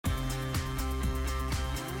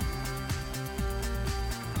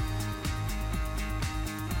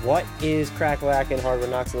What is Crack-A-Lack and Hardwood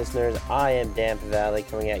Knocks listeners? I am Dan Valley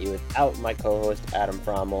coming at you without my co-host Adam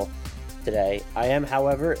Frommel today. I am,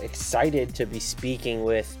 however, excited to be speaking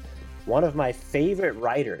with one of my favorite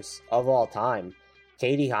writers of all time,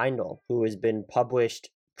 Katie Heindl, who has been published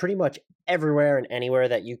pretty much everywhere and anywhere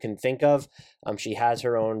that you can think of. She has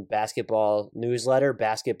her own basketball newsletter,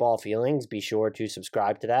 Basketball Feelings. Be sure to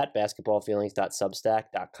subscribe to that,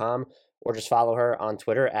 basketballfeelings.substack.com, or just follow her on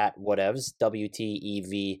Twitter at whatevs,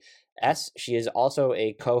 WTEVS. She is also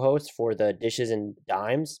a co-host for the Dishes and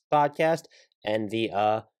Dimes podcast and the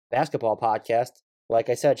basketball podcast. Like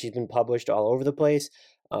I said, she's been published all over the place.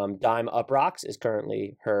 Dime Up Rocks is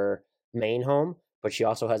currently her main home, but she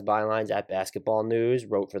also has bylines at Basketball News,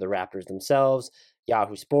 wrote for the Raptors themselves,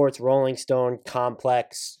 Yahoo Sports, Rolling Stone,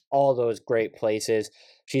 Complex, all those great places.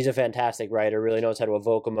 She's a fantastic writer, really knows how to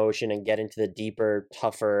evoke emotion and get into the deeper,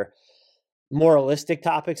 tougher, moralistic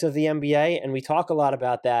topics of the NBA, and we talk a lot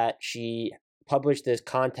about that. She published this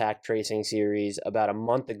contact tracing series about a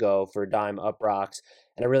month ago for Dime Up Rocks,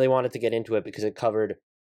 and I really wanted to get into it because it covered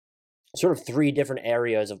sort of three different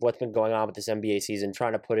areas of what's been going on with this NBA season,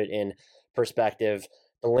 trying to put it in perspective.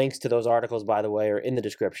 The links to those articles, by the way, are in the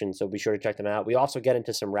description, so be sure to check them out. We also get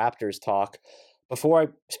into some Raptors talk. Before I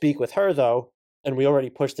speak with her, though, and we already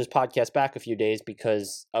pushed this podcast back a few days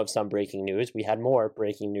because of some breaking news. We had more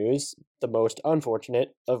breaking news, the most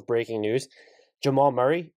unfortunate of breaking news. Jamal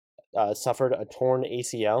Murray suffered a torn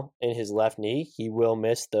ACL in his left knee. He will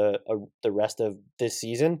miss the rest of this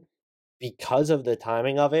season. Because of the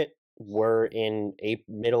timing of it, we're in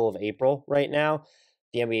middle of April right now.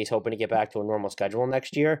 The NBA is hoping to get back to a normal schedule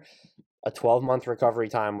next year. A 12-month recovery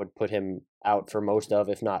time would put him out for most of,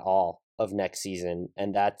 if not all, of next season.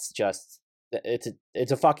 And that's just,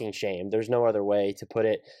 it's a fucking shame. There's no other way to put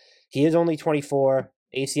it. He is only 24.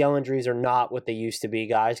 ACL injuries are not what they used to be.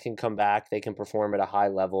 Guys can come back. They can perform at a high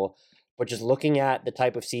level. But just looking at the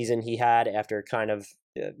type of season he had after kind of,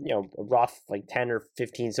 a rough, like 10 or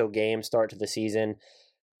 15 so games start to the season,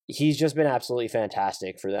 he's just been absolutely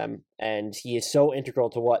fantastic for them. And he is so integral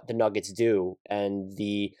to what the Nuggets do. And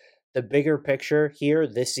the bigger picture here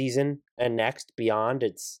this season and next beyond,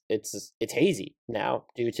 it's hazy now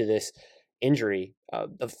due to this injury.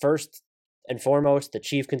 The first and foremost, the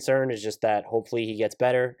chief concern is just that hopefully he gets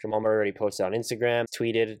better. Jamal Murray already posted on Instagram,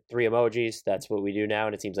 tweeted 3 emojis. That's what we do now,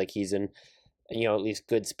 and it seems like he's in, at least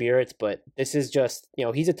good spirits. But this is just,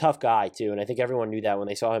 he's a tough guy too, and I think everyone knew that when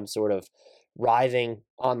they saw him sort of writhing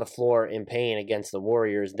on the floor in pain against the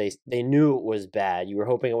Warriors. They knew it was bad. You were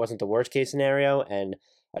hoping it wasn't the worst case scenario, and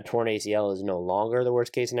a torn ACL is no longer the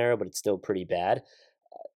worst case scenario, but it's still pretty bad.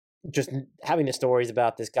 Just having the stories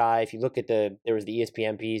about this guy, if you look at there was the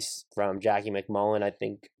ESPN piece from Jackie McMullen, I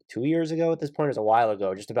think 2 years ago at this point, it was a while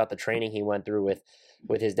ago, just about the training he went through with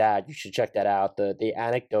his dad. You should check that out. The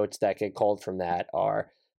anecdotes that get called from that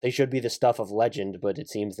they should be the stuff of legend, but it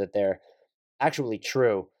seems that they're actually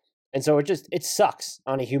true. And so it sucks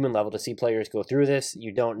on a human level to see players go through this.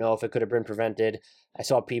 You don't know if it could have been prevented. I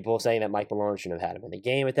saw people saying that Mike Malone shouldn't have had him in the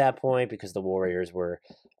game at that point because the Warriors were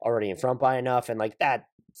already in front by enough. And like that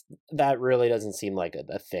really doesn't seem like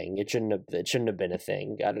a thing. It shouldn't have been a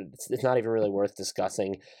thing. It's not even really worth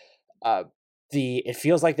discussing. It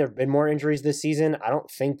feels like there have been more injuries this season. I don't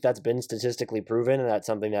think that's been statistically proven, and that's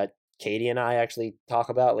something that Katie and I actually talk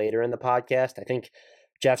about later in the podcast. I think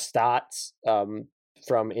Jeff Stotts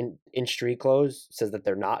from in Street Clothes says that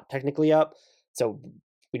they're not technically up, so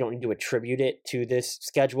we don't need to attribute it to this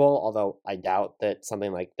schedule, although I doubt that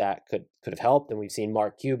something like that could have helped. And we've seen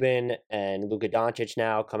Mark Cuban and Luka Doncic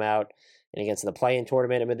now come out and against the play-in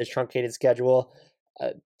tournament amid this truncated schedule.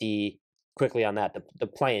 Quickly on that, the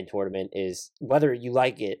play-in tournament is, whether you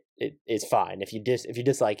like it is fine. If you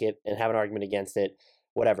dislike it and have an argument against it,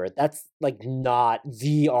 whatever. That's like not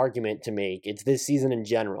the argument to make. It's this season in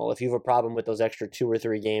general. If you have a problem with those extra 2 or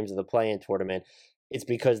 3 games of the play-in tournament, it's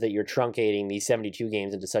because that you're truncating these 72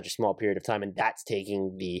 games into such a small period of time, and that's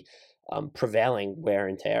taking the prevailing wear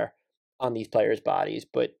and tear on these players' bodies.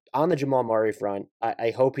 But on the Jamal Murray front,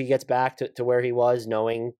 I hope he gets back to where he was,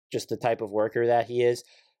 knowing just the type of worker that he is.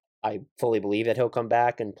 I fully believe that he'll come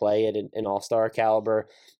back and play at an all-star caliber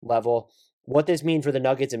level. What this means for the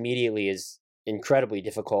Nuggets immediately is incredibly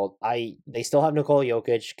difficult. They still have Nikola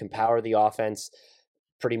Jokic, can power the offense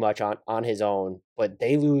pretty much on his own, but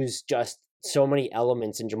they lose just so many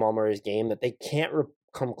elements in Jamal Murray's game that they can't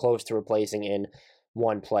come close to replacing in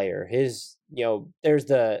one player. There's maybe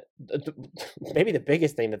the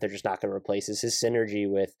biggest thing that they're just not going to replace is his synergy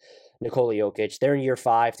with Nikola Jokic. They're in year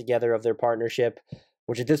 5 together of their partnership,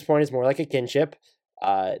 which at this point is more like a kinship.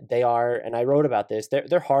 They are, and I wrote about this, they're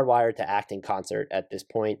hardwired to act in concert at this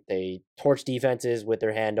point. They torch defenses with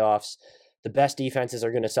their handoffs. The best defenses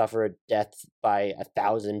are going to suffer a death by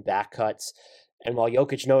 1,000 back cuts. And while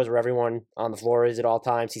Jokic knows where everyone on the floor is at all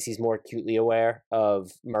times, he sees more acutely aware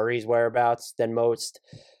of Murray's whereabouts than most.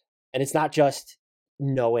 And it's not just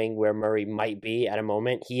knowing where Murray might be at a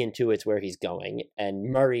moment, he intuits where he's going.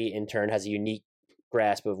 And Murray, in turn, has a unique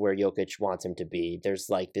grasp of where Jokic wants him to be. There's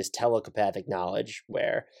like this telepathic knowledge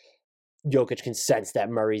where Jokic can sense that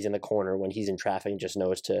Murray's in the corner when he's in traffic and just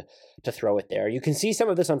knows to throw it there. You can see some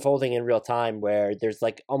of this unfolding in real time where there's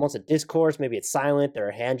like almost a discourse, maybe it's silent, there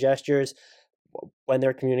are hand gestures when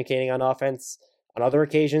they're communicating on offense. On other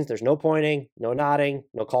occasions, there's no pointing, no nodding,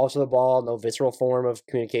 no calls for the ball, no visceral form of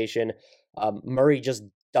communication. Murray just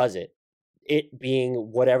does it. It being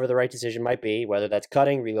whatever the right decision might be, whether that's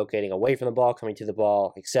cutting, relocating away from the ball, coming to the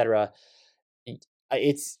ball, etc.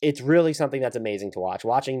 It's really something that's amazing to watch.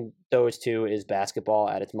 Watching those two is basketball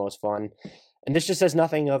at its most fun, and this just says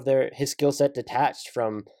nothing of his skill set detached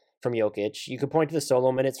from Jokic. You could point to the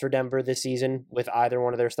solo minutes for Denver this season with either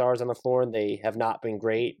one of their stars on the floor, and they have not been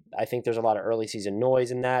great. I think there's a lot of early season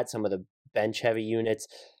noise in that. Some of the bench heavy units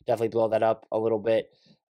definitely blow that up a little bit.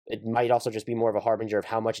 It might also just be more of a harbinger of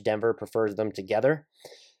how much Denver prefers them together.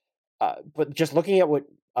 But just looking at what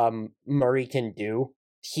Murray can do,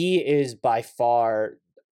 he is by far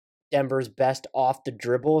Denver's best off the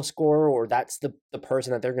dribble scorer, or that's the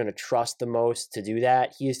person that they're going to trust the most to do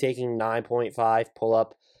that. He is taking 9.5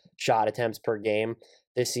 pull-up shot attempts per game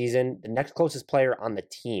this season. The next closest player on the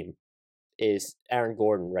team is Aaron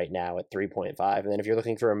Gordon right now at 3.5. And then if you're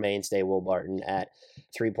looking for a mainstay, Will Barton at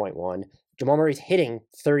 3.1. Jamal Murray's hitting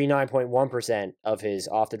 39.1% of his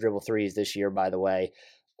off-the-dribble threes this year, by the way.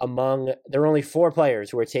 There are only 4 players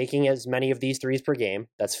who are taking as many of these threes per game,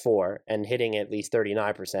 that's 4, and hitting at least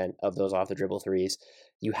 39% of those off-the-dribble threes.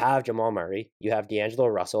 You have Jamal Murray, you have D'Angelo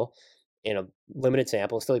Russell in a limited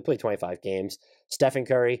sample, still he played 25 games, Stephen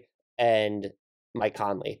Curry, and Mike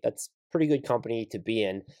Conley. That's pretty good company to be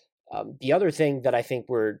in. The other thing that I think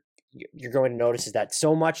you're going to notice is that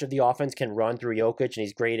so much of the offense can run through Jokic, and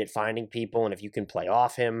he's great at finding people, and if you can play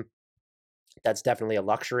off him, that's definitely a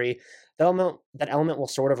luxury. That element will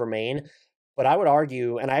sort of remain, but I would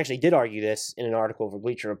argue, and I actually did argue this in an article for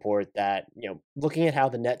Bleacher Report, that looking at how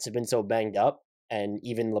the Nets have been so banged up, and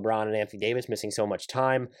even LeBron and Anthony Davis missing so much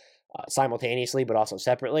time simultaneously, but also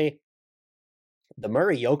separately, the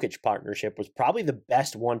Murray-Jokic partnership was probably the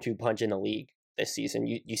best 1-2 punch in the league this season.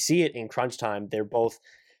 You see it in crunch time. They're both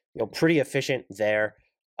pretty efficient there.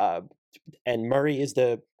 And Murray is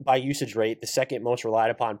by usage rate, the second most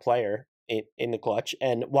relied upon player in the clutch.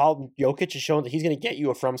 And while Jokic has shown that he's going to get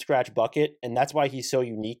you a from-scratch bucket, and that's why he's so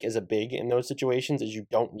unique as a big in those situations, is you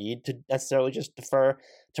don't need to necessarily just defer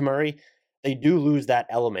to Murray. They do lose that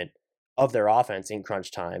element of their offense in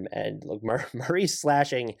crunch time. And look, Murray's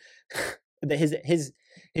slashing, his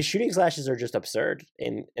shooting slashes are just absurd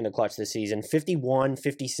in the clutch this season. 51,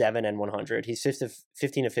 57, and 100. He's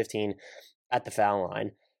 15 of 15 at the foul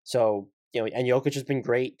line. So, and Jokic has been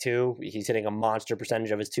great too. He's hitting a monster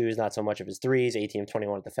percentage of his twos, not so much of his threes. 18 of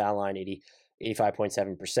 21 at the foul line,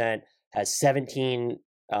 85.7%. Has 17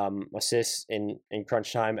 assists in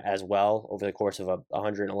crunch time as well over the course of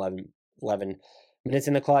 111 minutes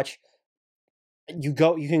in the clutch. You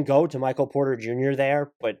can go to Michael Porter Jr.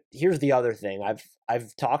 there, but here's the other thing.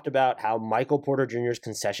 I've talked about how Michael Porter Jr.'s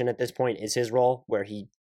concession at this point is his role, where he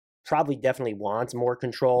probably definitely wants more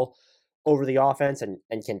control over the offense and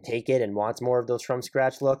can take it and wants more of those from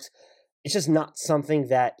scratch looks. It's just not something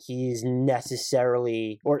that he's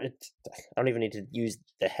necessarily, I don't even need to use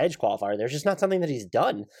the hedge qualifier. There's just not something that he's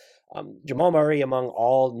done. Jamal Murray, among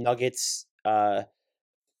all Nuggets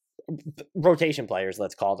rotation players,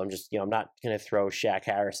 let's call them. Just, I'm not going to throw Shaq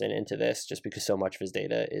Harrison into this just because so much of his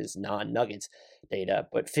data is non-Nuggets data,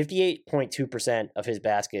 but 58.2% of his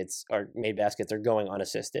made baskets are going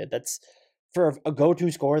unassisted. That's, for a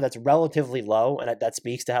go-to scorer, that's relatively low, and that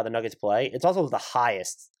speaks to how the Nuggets play. It's also the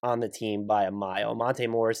highest on the team by a mile. Monte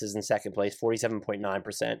Morris is in second place.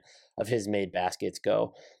 47.9% of his made baskets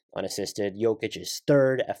go unassisted. Jokic is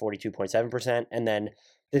third at 42.7%. And then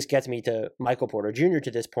this gets me to Michael Porter Jr.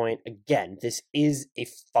 to this point. Again, this is a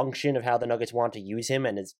function of how the Nuggets want to use him,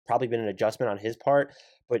 and it's probably been an adjustment on his part,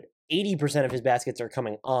 but 80% of his baskets are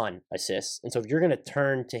coming on assists. And so if you're going to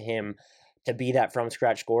turn to him to be that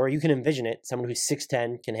from-scratch scorer, you can envision it. Someone who's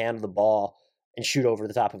 6'10", can handle the ball and shoot over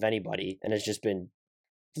the top of anybody, and has just been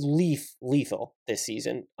lethal this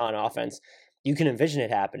season on offense. You can envision it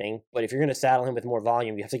happening, but if you're going to saddle him with more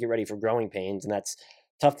volume, you have to get ready for growing pains, and that's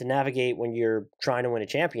tough to navigate when you're trying to win a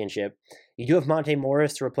championship. You do have Monte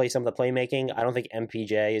Morris to replace some of the playmaking. I don't think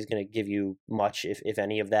MPJ is going to give you much, if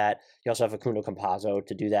any of that. You also have Facundo Campazzo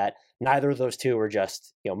to do that. Neither of those two are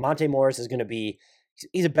just, Monte Morris is going to be,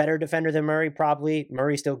 he's a better defender than Murray, probably.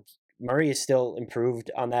 Murray is still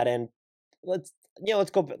improved on that end. Let's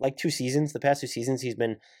go like 2 seasons. The past 2 seasons, he's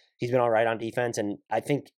been all right on defense. And I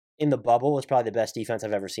think in the bubble was probably the best defense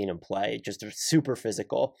I've ever seen him play. Just super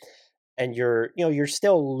physical. And you're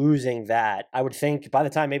still losing that. I would think by the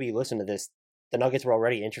time maybe you listen to this, the Nuggets were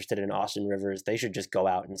already interested in Austin Rivers. They should just go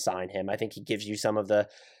out and sign him. I think he gives you some of the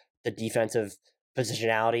defensive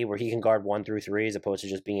positionality where he can guard 1 through 3 as opposed to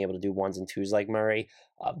just being able to do 1s and 2s like Murray.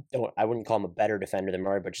 I wouldn't call him a better defender than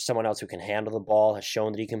Murray, but just someone else who can handle the ball, has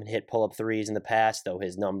shown that he can hit pull-up threes in the past, though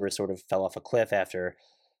his numbers sort of fell off a cliff after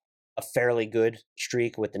a fairly good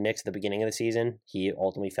streak with the Knicks at the beginning of the season. He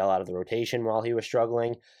ultimately fell out of the rotation while he was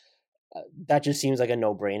struggling. That just seems like a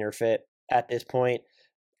no-brainer fit at this point.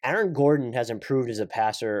 Aaron Gordon has improved as a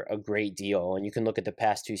passer a great deal, and you can look at the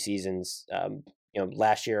past 2 seasons,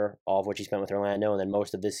 last year, all of which he spent with Orlando, and then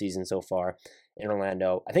most of this season so far in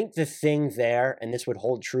Orlando. I think the thing there, and this would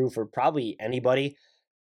hold true for probably anybody,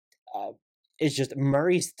 is just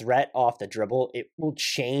Murray's threat off the dribble. It will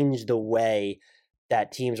change the way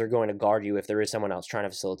that teams are going to guard you if there is someone else trying to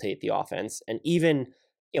facilitate the offense. And even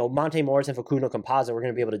Monte Morris and Facundo Campazzo are going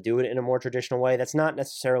to be able to do it in a more traditional way. That's not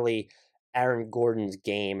necessarily Aaron Gordon's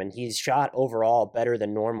game, and he's shot overall better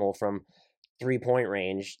than normal from 3-point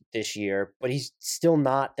range this year, but he's still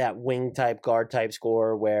not that wing type, guard type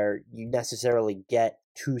scorer where you necessarily get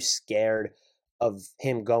too scared of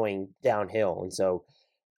him going downhill. And so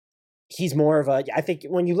he's more of a, I think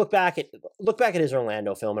when you look back at his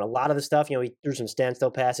Orlando film and a lot of the stuff, he threw some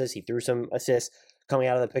standstill passes, he threw some assists coming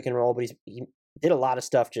out of the pick and roll, but he did a lot of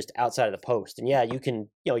stuff just outside of the post. And yeah, you can,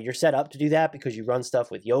 you're set up to do that because you run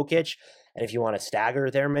stuff with Jokic, and if you want to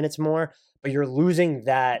stagger their minutes more, but you're losing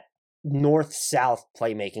that north-south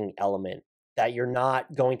playmaking element that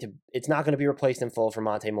it's not going to be replaced in full for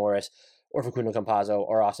Monte Morris or Facundo Campazzo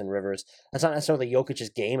or Austin Rivers. That's not necessarily Jokic's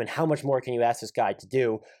game, and how much more can you ask this guy to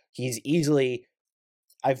do?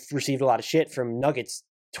 I've received a lot of shit from Nuggets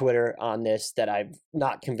Twitter on this that I'm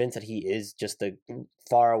not convinced that he is just the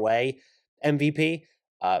far away MVP.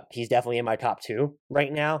 He's definitely in my top 2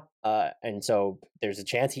 right now, and so there's a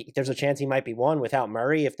chance he might be 1 without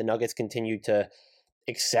Murray if the Nuggets continue to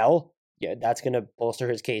excel. Yeah, that's going to bolster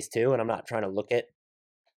his case too. And I'm not trying to look at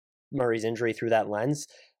Murray's injury through that lens.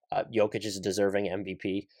 Jokic is a deserving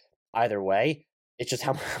MVP either way. It's just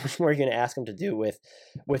how much more you're going to ask him to do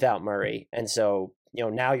without Murray. And so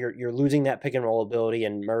now you're losing that pick and roll ability.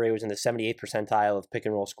 And Murray was in the 78th percentile of pick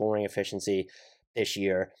and roll scoring efficiency this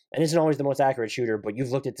year, and isn't always the most accurate shooter, but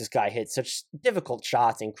you've looked at this guy hit such difficult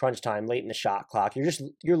shots in crunch time late in the shot clock.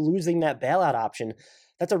 You're losing that bailout option.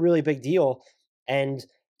 That's a really big deal. And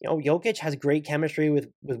Jokic has great chemistry with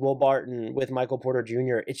Will Barton, with Michael Porter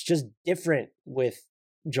Jr. It's just different with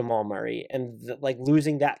Jamal Murray, and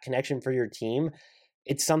losing that connection for your team,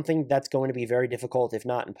 it's something that's going to be very difficult, if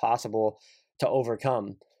not impossible, to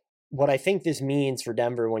overcome. What I think this means for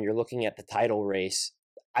Denver when you're looking at the title race,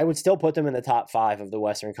 I would still put them in the top 5 of the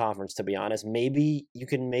Western Conference, to be honest. Maybe you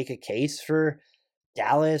can make a case for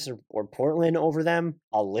Dallas or Portland over them.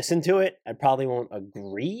 I'll listen to it. I probably won't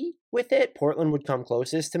agree with it. Portland would come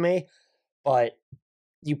closest to me, but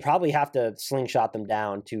you probably have to slingshot them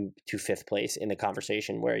down to 5th place in the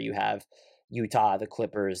conversation, where you have Utah, the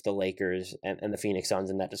Clippers, the Lakers, and the Phoenix Suns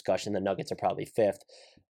in that discussion. The Nuggets are probably 5th.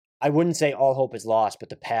 I wouldn't say all hope is lost, but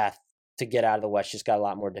the path to get out of the West just got a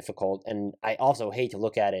lot more difficult. And I also hate to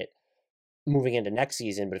look at it moving into next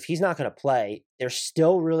season, but if he's not going to play, they're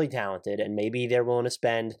still really talented, and maybe they're willing to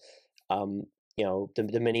spend,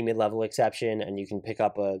 the mini mid-level exception, and you can pick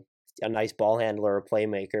up a nice ball handler or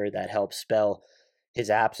playmaker that helps spell his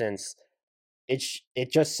absence.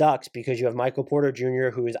 It just sucks because you have Michael Porter Jr.,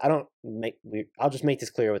 who is, I'll just make this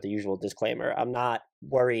clear with the usual disclaimer. I'm not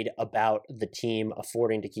worried about the team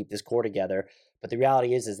affording to keep this core together, but the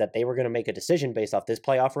reality is that they were going to make a decision based off this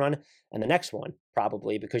playoff run and the next one,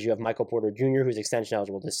 probably, because you have Michael Porter Jr., who's extension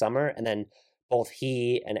eligible this summer, and then both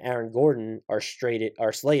he and Aaron Gordon are slated,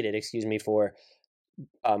 for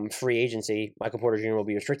free agency. Michael Porter Jr. will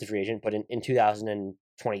be a restricted free agent, but in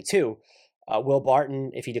 2022, Will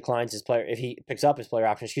Barton, if he picks up his player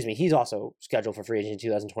option, he's also scheduled for free agent in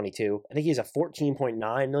 2022. I think he has a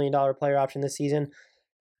 $14.9 million player option this season.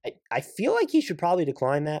 I feel like he should probably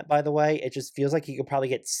decline that, by the way. It just feels like he could probably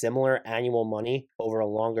get similar annual money over a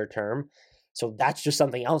longer term. So that's just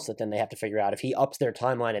something else that then they have to figure out. If he ups their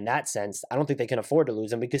timeline in that sense, I don't think they can afford to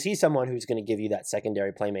lose him because he's someone who's going to give you that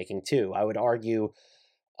secondary playmaking too. I would argue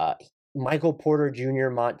Uh, Michael Porter Jr.,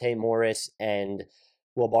 Monte Morris, and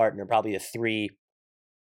Will Barton are probably the three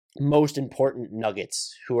most important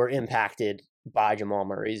Nuggets who are impacted by Jamal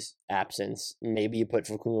Murray's absence. Maybe you put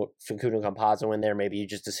Facundo Campazzo in there. Maybe you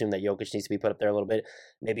just assume that Jokic needs to be put up there a little bit.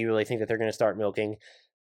 Maybe you really think that they're going to start milking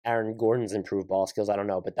Aaron Gordon's improved ball skills. I don't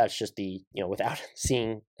know, but that's just without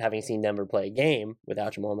having seen Denver play a game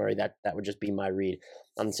without Jamal Murray, that would just be my read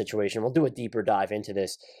on the situation. We'll do a deeper dive into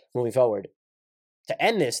this moving forward. To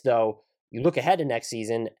end this, though, you look ahead to next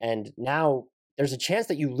season, and now there's a chance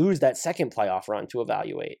that you lose that second playoff run to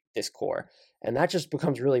evaluate this core. And that just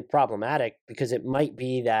becomes really problematic because it might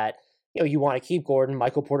be that, you want to keep Gordon.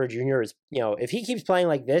 Michael Porter Jr. is, if he keeps playing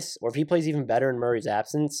like this, or if he plays even better in Murray's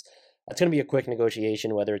absence, that's going to be a quick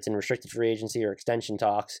negotiation, whether it's in restricted free agency or extension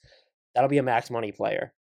talks. That'll be a max money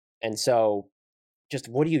player. And so just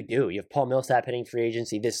what do? You have Paul Millsap hitting free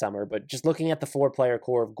agency this summer, but just looking at the 4-player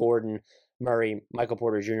core of Gordon, Murray, Michael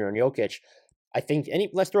Porter Jr., and Jokic, I think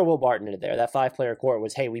let's throw Will Barton into there. That 5-player core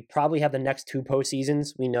was, hey, we probably have the next 2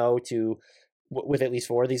 postseasons, we know, with at least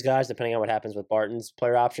 4 of these guys, depending on what happens with Barton's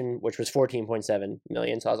player option, which was $14.7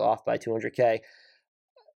 million, so I was off by $200K.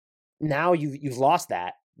 Now you've lost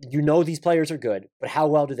that. These players are good, but how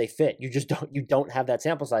well do they fit? You don't have that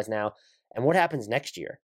sample size now. And what happens next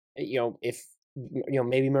year? If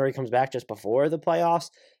maybe Murray comes back just before the playoffs,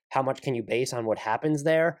 how much can you base on what happens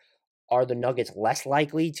there? Are the Nuggets less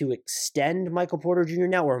likely to extend Michael Porter Jr.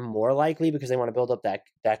 now, or more likely because they want to build up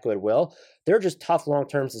that goodwill? They're just tough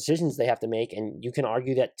long-term decisions they have to make, and you can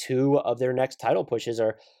argue that 2 of their next title pushes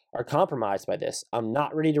are compromised by this. I'm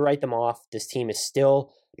not ready to write them off. This team is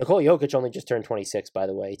still... Nikola Jokic only just turned 26, by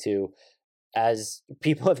the way, too. As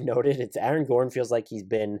people have noted, it's Aaron Gordon feels like he's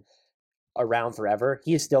been around forever.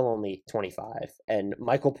 He is still only 25, and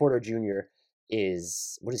Michael Porter Jr.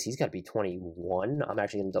 he's got to be 21. I'm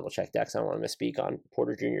actually going to double check that because I don't want to misspeak on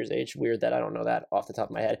Porter Jr.'s age. Weird that I don't know that off the top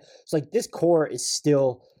of my head. So this core is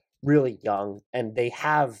still really young, and they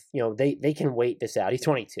have, they can wait this out. He's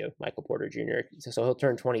 22, Michael Porter Jr., so he'll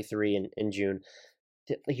turn 23 in June.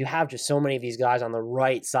 You have just so many of these guys on the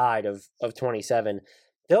right side of 27.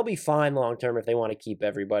 They'll be fine long term if they want to keep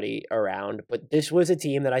everybody around. But this was a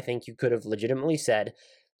team that I think you could have legitimately said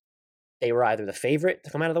they were either the favorite to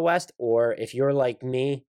come out of the West, or if you're like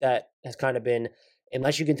me, that has kind of been,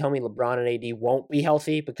 unless you can tell me LeBron and AD won't be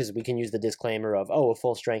healthy, because we can use the disclaimer of, a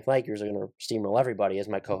full strength Lakers are going to steamroll everybody, as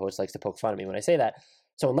my co-host likes to poke fun at me when I say that.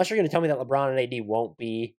 So unless you're going to tell me that LeBron and AD won't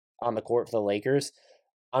be on the court for the Lakers,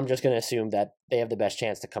 I'm just going to assume that they have the best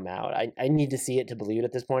chance to come out. I need to see it to believe it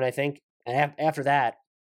at this point, I think. And after that,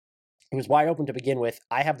 it was wide open to begin with.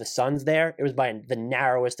 I have the Suns there. It was by the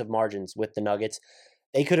narrowest of margins with the Nuggets.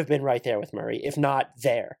 They could have been right there with Murray, if not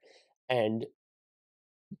there. And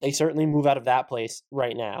they certainly move out of that place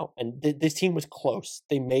right now. And this team was close.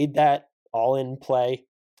 They made that all-in play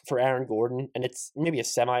for Aaron Gordon, and it's maybe a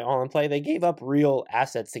semi-all-in play. They gave up real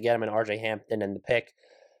assets to get him in RJ Hampton and the pick.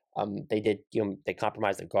 They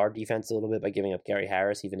compromised the guard defense a little bit by giving up Gary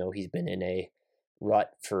Harris, even though he's been in a rut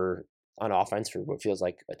on offense for what feels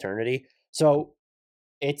like eternity. So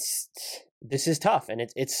this is tough, and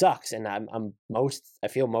it sucks. And I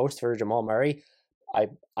feel most for Jamal Murray. I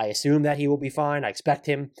assume that he will be fine. I expect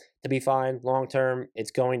him to be fine long term.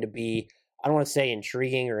 It's going to be, I don't want to say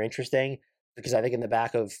intriguing or interesting, because I think in the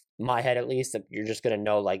back of my head, at least, that you're just going to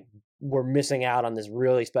know, we're missing out on this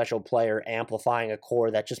really special player amplifying a core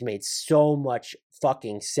that just made so much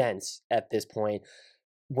fucking sense at this point,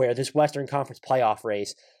 where this Western Conference playoff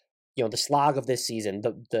race, the slog of this season,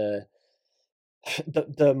 the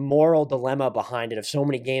moral dilemma behind it of so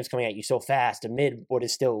many games coming at you so fast amid what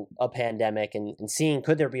is still a pandemic, and seeing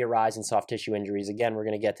could there be a rise in soft tissue injuries. Again, we're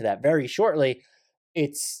going to get to that very shortly.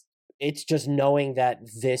 It's just knowing that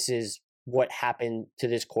this is what happened to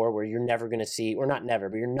this core, where you're never going to see, or not never,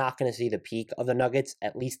 but you're not going to see the peak of the Nuggets,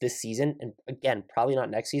 at least this season. And again, probably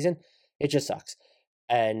not next season. It just sucks.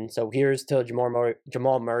 And so here's to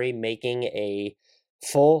Jamal Murray making a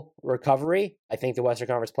full recovery. I think the Western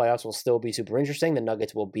Conference playoffs will still be super interesting. The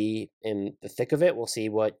Nuggets will be in the thick of it. We'll see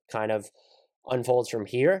what kind of unfolds from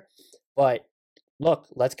here. But look,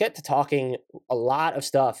 let's get to talking a lot of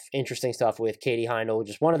stuff, interesting stuff with Katie Heindl,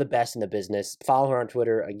 just one of the best in the business. Follow her on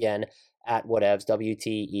Twitter, again, at whatevs,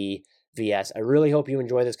 WTEVS. I really hope you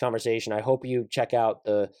enjoy this conversation. I hope you check out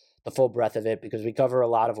the full breadth of it, because we cover a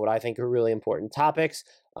lot of what I think are really important topics,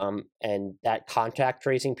 and that contact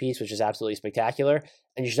tracing piece, which is absolutely spectacular.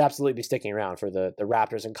 And you should absolutely be sticking around for the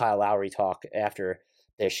Raptors and Kyle Lowry talk after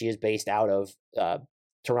this. She is based out of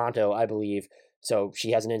Toronto, I believe, so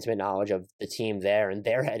she has an intimate knowledge of the team there, and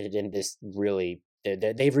they're headed in this really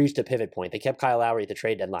they've reached a pivot point. They kept Kyle Lowry at the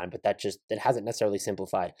trade deadline, but that hasn't necessarily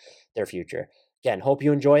simplified their future. Again, hope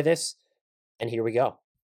you enjoy this, and here we go.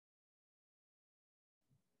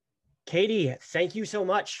 Katie, thank you so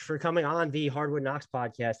much for coming on the Hardwood Knocks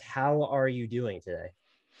podcast. How are you doing today?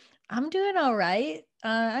 I'm doing all right.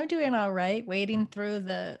 Wading through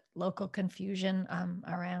the local confusion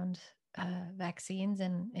around vaccines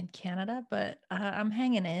in Canada, but I'm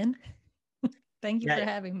hanging in. Thank you for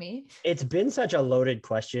having me. It's been such a loaded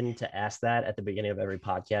question to ask that at the beginning of every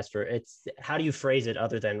podcast. It's how do you phrase it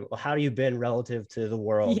other than, well, how do you been relative to the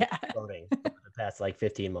world voting over the past like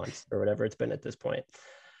 15 months or whatever it's been at this point?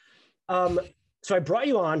 So I brought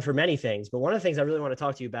you on for many things, but one of the things I really want to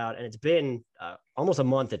talk to you about, and it's been almost a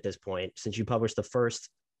month at this point since you published the first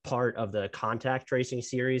part of the contact tracing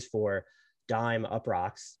series for Dime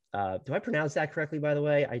Uproxx. Do I pronounce that correctly, by the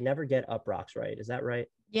way? I never get Uproxx right. Is that right?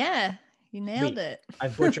 Yeah, you nailed it.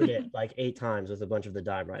 I've butchered it like 8 times with a bunch of the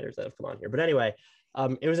Dime writers that have come on here. But anyway,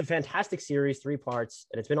 it was a fantastic series, 3 parts,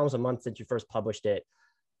 and it's been almost a month since you first published it.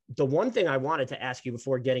 The one thing I wanted to ask you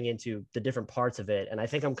before getting into the different parts of it, and I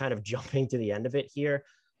think I'm kind of jumping to the end of it here,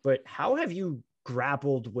 but how have you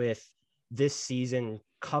grappled with this season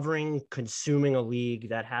covering, consuming a league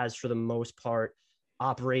that has, for the most part,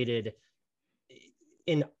 operated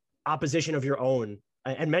in opposition of your own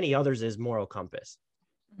and many others' is moral compass?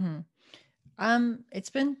 It's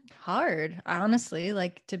been hard, honestly,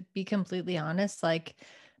 like, to be completely honest. Like,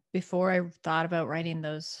 before I thought about writing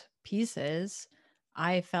those pieces,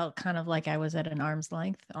 I felt kind of like I was at an arm's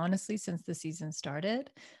length, honestly, since the season started.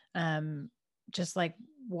 Just like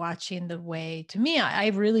watching the way, to me, I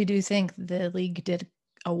really do think the league did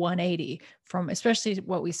a 180 from especially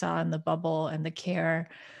what we saw in the bubble and the care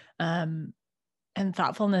and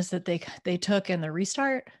thoughtfulness that they took in the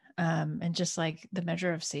restart, and just like the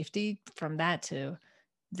measure of safety from that to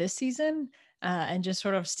this season, and just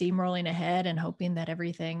sort of steamrolling ahead and hoping that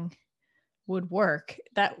everything would work.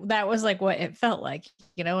 That was like what it felt like,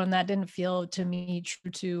 and that didn't feel to me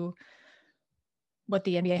true to what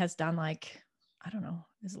the NBA has done, like, I don't know,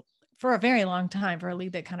 for a very long time, for a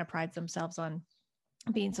league that kind of prides themselves on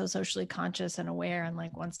being so socially conscious and aware and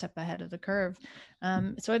like one step ahead of the curve.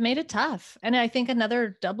 So it made it tough. And I think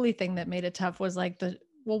another doubly thing that made it tough was like the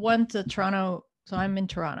Toronto. So I'm in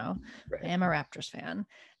Toronto. Right. I am a Raptors fan,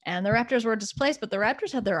 and the Raptors were displaced, but the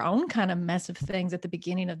Raptors had their own kind of mess of things at the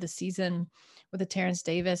beginning of the season with the Terrence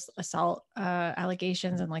Davis assault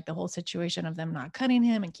allegations and like the whole situation of them not cutting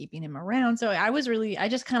him and keeping him around. So I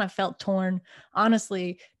just kind of felt torn,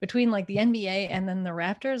 honestly, between like the NBA and then the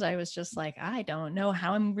Raptors. I was just like, I don't know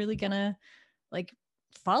how I'm really gonna like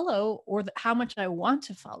follow or how much I want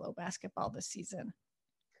to follow basketball this season.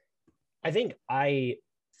 I think I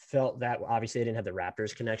felt that, obviously I didn't have the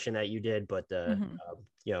Raptors connection that you did, but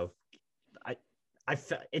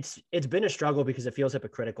it's been a struggle because it feels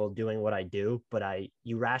hypocritical doing what I do, but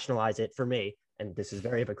you rationalize it for me. And this is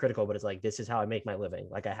very hypocritical, but it's like, this is how I make my living.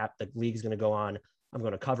 Like the league's going to go on, I'm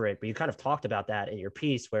going to cover it. But you kind of talked about that in your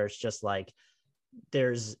piece where it's just like,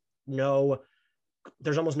 there's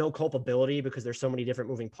almost no culpability because there's so many different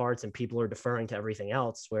moving parts and people are deferring to everything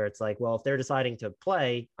else, where it's like, well, if they're deciding to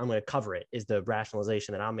play, I'm going to cover it, is the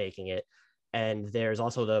rationalization that I'm making it. And there's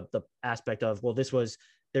also the aspect of, well, this was,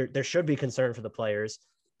 there should be concern for the players,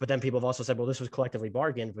 but then people have also said, well, this was collectively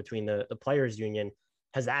bargained between the players union.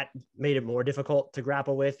 Has that made it more difficult to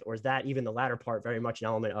grapple with? Or is that even the latter part very much an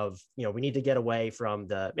element of, we need to get away from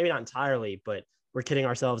maybe not entirely, but we're kidding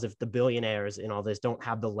ourselves if the billionaires in all this don't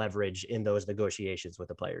have the leverage in those negotiations with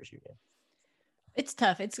the players union? It's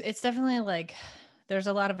tough. It's definitely like, there's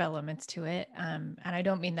a lot of elements to it. And I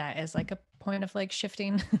don't mean that as like a point of like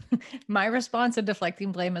shifting my response and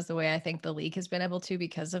deflecting blame as the way I think the league has been able to,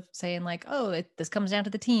 because of saying like, oh, this comes down to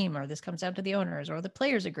the team, or this comes down to the owners, or the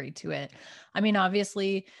players agreed to it. I mean,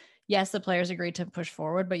 obviously, yes, the players agreed to push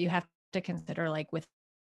forward, but you have to consider like with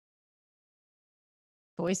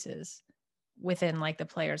choices within like the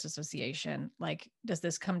players association, like, does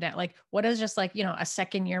this come down, like, what is just like, a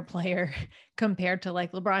second year player compared to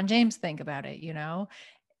like LeBron James think about it,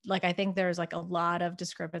 like, I think there's like a lot of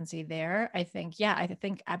discrepancy there. I think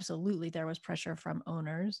absolutely there was pressure from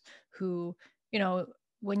owners who,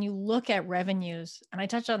 when you look at revenues, and I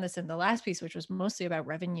touched on this in the last piece, which was mostly about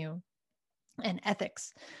revenue and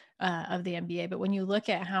ethics of the NBA. But when you look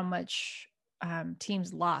at how much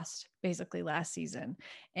teams lost basically last season,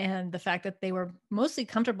 and the fact that they were mostly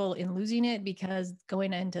comfortable in losing it because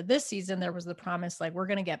going into this season, there was the promise, like, we're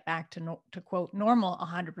going to get back to quote normal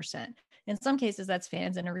 100%. In some cases, that's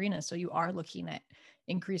fans and arenas. So you are looking at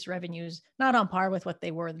increased revenues, not on par with what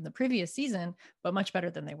they were in the previous season, but much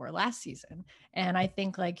better than they were last season. And I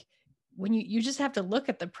think like when you just have to look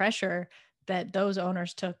at the pressure that those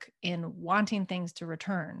owners took in wanting things to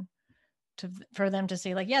return, for them to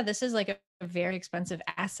say like, yeah, this is like a very expensive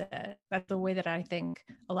asset. That's the way that I think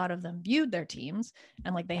a lot of them viewed their teams,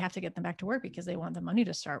 and like they have to get them back to work because they want the money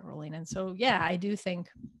to start rolling. And so, yeah, I do think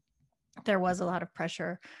there was a lot of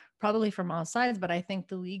pressure probably from all sides, but I think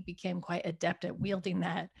the league became quite adept at wielding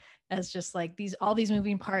that as just like all these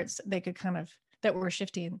moving parts they could kind of, that were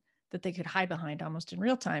shifting, that they could hide behind almost in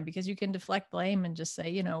real time, because you can deflect blame and just say,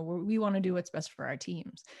 you know, we want to do what's best for our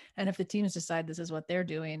teams. And if the teams decide this is what they're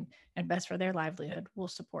doing and best for their livelihood, we'll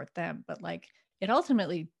support them. But like, it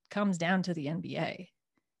ultimately comes down to the NBA.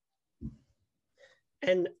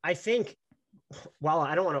 And I think, while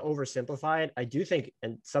I don't want to oversimplify it, I do think,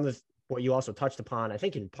 and some of what you also touched upon, I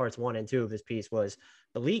think in parts 1 and 2 of this piece, was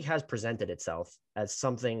the league has presented itself as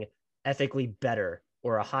something ethically better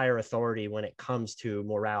or a higher authority when it comes to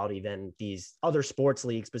morality than these other sports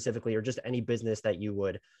leagues specifically, or just any business that you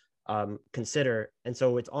would consider. And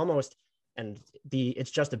so it's almost, and it's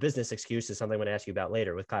just a business excuse is something I'm going to ask you about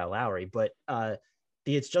later with Kyle Lowry, but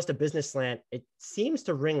it's just a business slant. It seems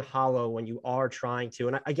to ring hollow when you are trying to,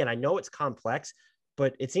 and again, I know it's complex,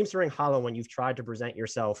 but it seems to ring hollow when you've tried to present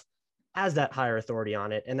yourself as that higher authority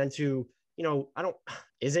on it. And then to, you know,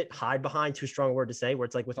 is it hide behind too strong a word to say, where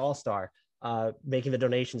it's like with All-Star, making the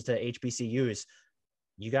donations to HBCUs,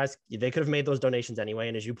 you guys, they could have made those donations anyway.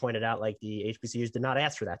 And as you pointed out, like the HBCUs did not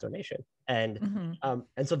ask for that donation. And,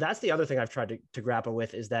 and so that's the other thing I've tried to grapple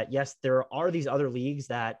with, is that, yes, there are these other leagues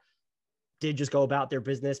that did just go about their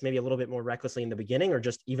business maybe a little bit more recklessly in the beginning, or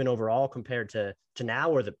just even overall compared to now,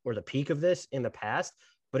 or the peak of this in the past.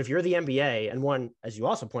 But if you're the NBA, and one, as you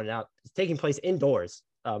also pointed out, is taking place indoors,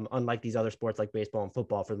 unlike these other sports like baseball and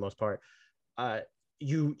football for the most part,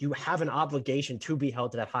 you have an obligation to be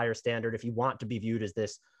held to that higher standard if you want to be viewed as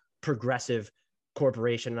this progressive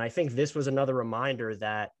corporation. And I think this was another reminder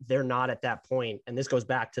that they're not at that point. And this goes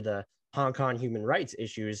back to the Hong Kong human rights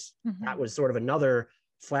issues. That was sort of another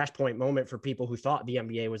flashpoint moment for people who thought the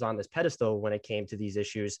NBA was on this pedestal when it came to these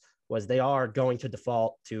issues, was they are going to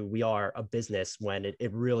default to, we are a business, when it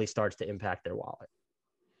really starts to impact their wallet.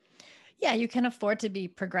 Yeah, you can afford to be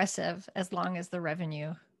progressive as long as the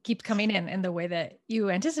revenue keeps coming in the way that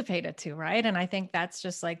you anticipate it to, right? And I think that's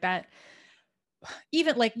just like that.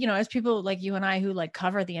 Even like, you know, as people like you and I who like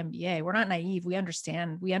cover the NBA, we're not naive. We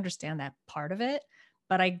understand that part of it.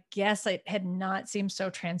 But I guess it had not seemed so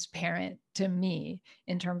transparent to me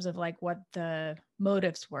in terms of like what the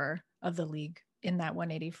motives were of the league in that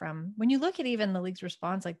 180. From when you look at even the league's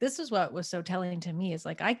response, like this is what was so telling to me, is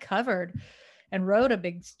like I covered and wrote a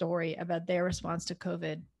big story about their response to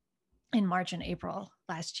COVID in March and April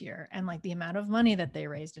last year, and like the amount of money that they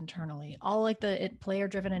raised internally, all like the player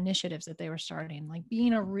driven initiatives that they were starting, like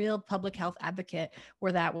being a real public health advocate,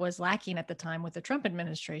 where that was lacking at the time with the Trump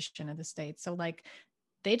administration in the States. So like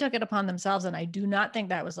they took it upon themselves. And I do not think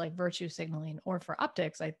that was like virtue signaling or for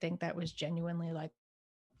optics. I think that was genuinely like,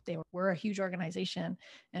 we're a huge organization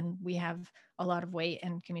and we have a lot of weight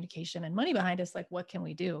and communication and money behind us. Like, what can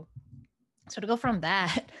we do? So to go from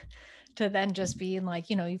that to then just being like,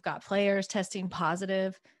 you know, you've got players testing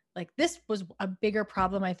positive, like this was a bigger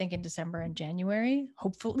problem, I think, in December and January,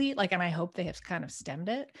 hopefully, like, and I hope they have kind of stemmed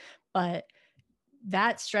it. But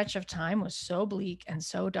that stretch of time was so bleak and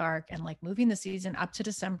so dark, and like moving the season up to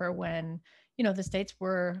December when, you know, the states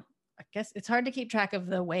were, I guess it's hard to keep track of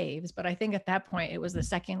the waves, but I think at that point it was the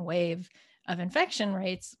second wave of infection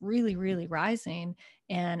rates really, really rising,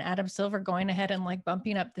 and Adam Silver going ahead and like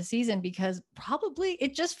bumping up the season, because probably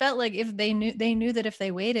it just felt like if they knew that if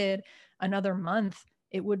they waited another month,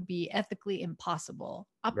 it would be ethically impossible,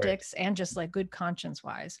 optics, right, and just like good conscience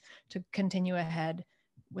wise, to continue ahead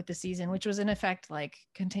with the season, which was in effect like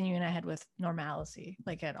continuing ahead with normalcy,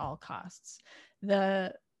 like at all costs.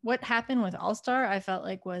 What happened with All-Star, I felt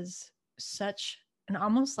like was such an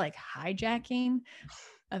almost like hijacking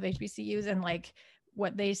of HBCUs, and like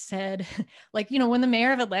what they said, like, you know, when the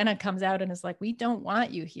mayor of Atlanta comes out and is like, we don't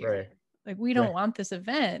want you here, right, like we don't want this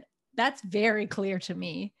event, that's very clear to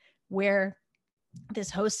me where this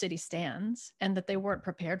host city stands and that they weren't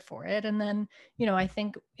prepared for it. And then, you know, I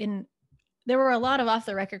think there were a lot of off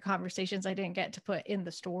the record conversations I didn't get to put in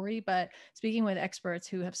the story, but speaking with experts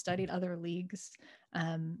who have studied other leagues,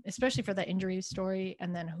 especially for the injury story,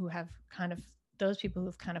 and then who have kind of those people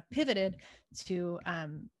who've kind of pivoted to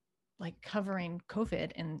like covering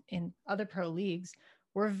COVID in other pro leagues,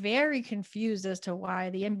 were very confused as to why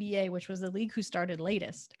the NBA, which was the league who started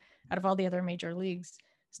latest out of all the other major leagues,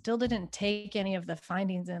 still didn't take any of the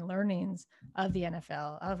findings and learnings of the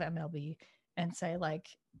NFL, of MLB, and say like,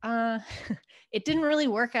 Uh, it didn't really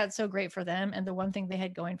work out so great for them. And the one thing they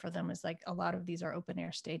had going for them is like a lot of these are open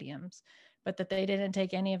air stadiums, but that they didn't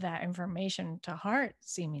take any of that information to heart,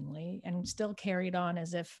 seemingly, and still carried on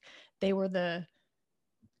as if they were the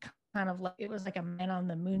kind of like, it was like a man on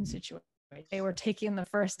the moon situation. They were taking the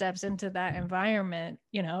first steps into that environment,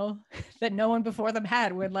 you know, that no one before them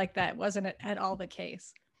had, where like that wasn't at all the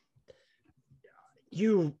case.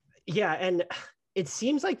 Yeah. And it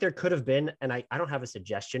seems like there could have been, and I don't have a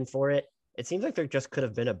suggestion for it. It seems like there just could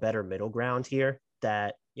have been a better middle ground here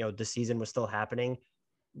that, you know, the season was still happening.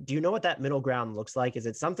 Do you know what that middle ground looks like? Is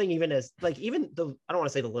it something even as like, even the, I don't want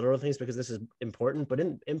to say the literal things because this is important, but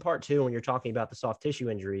in part two, when you're talking about the soft tissue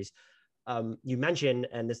injuries, you mentioned,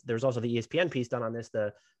 and there's also the ESPN piece done on this,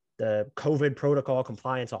 the COVID protocol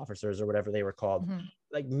compliance officers or whatever they were called. Mm-hmm.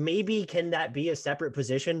 Like maybe can that be a separate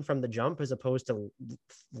position from the jump as opposed to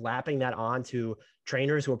lapping that on to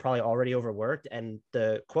trainers who are probably already overworked? And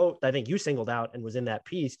the quote I think you singled out and was in that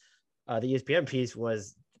piece, the ESPN piece,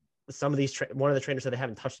 was some of these one of the trainers said they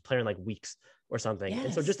haven't touched the player in like weeks or something. Yes.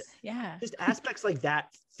 And so just aspects like that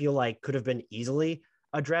feel like could have been easily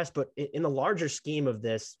addressed. But in the larger scheme of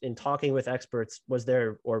this, in talking with experts, was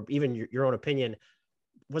there, or even your own opinion,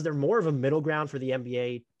 was there more of a middle ground for the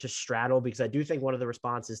NBA to straddle? Because I do think one of the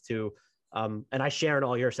responses to, and I share in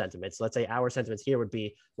all your sentiments, let's say our sentiments here would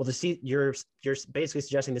be, well, you're basically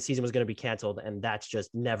suggesting the season was going to be canceled, and that's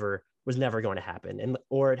just was never going to happen, and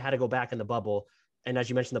or it had to go back in the bubble. And as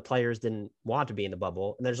you mentioned, the players didn't want to be in the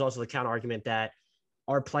bubble. And there's also the counter argument that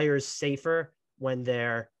are players safer when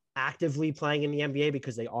they're actively playing in the NBA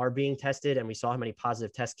because they are being tested? And we saw how many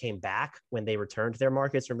positive tests came back when they returned to their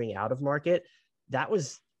markets from being out of market. That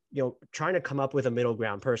was, you know, trying to come up with a middle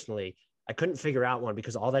ground. Personally, I couldn't figure out one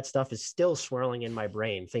because all that stuff is still swirling in my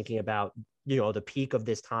brain, thinking about, you know, the peak of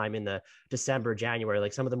this time in the December, January,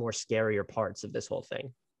 like some of the more scarier parts of this whole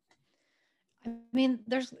thing. I mean,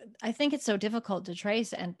 I think it's so difficult to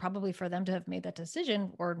trace, and probably for them to have made that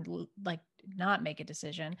decision or like not make a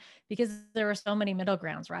decision, because there were so many middle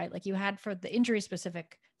grounds, right? Like you had for the injury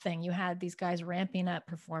specific thing, you had these guys ramping up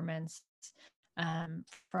performance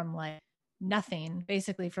from like nothing,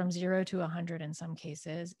 basically from 0 to 100 in some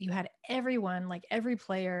cases. You had everyone, like every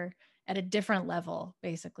player at a different level,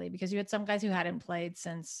 basically, because you had some guys who hadn't played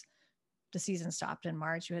since the season stopped in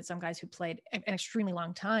March. You had some guys who played an extremely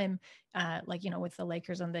long time, like, you know, with the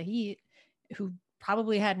Lakers and the Heat, who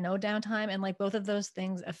probably had no downtime. And like both of those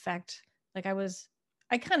things affect, like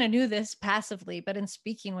I kind of knew this passively, but in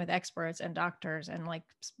speaking with experts and doctors and like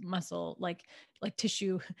muscle, like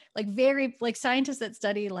tissue, like very like scientists that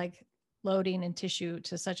study like loading in tissue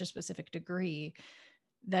to such a specific degree,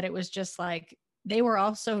 that it was just like, they were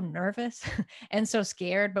all so nervous and so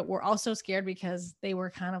scared, but we're also scared because they were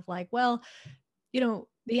kind of like, well, you know,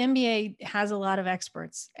 the NBA has a lot of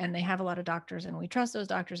experts and they have a lot of doctors and we trust those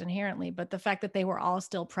doctors inherently. But the fact that they were all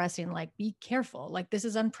still pressing, like, be careful, like this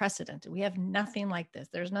is unprecedented. We have nothing like this.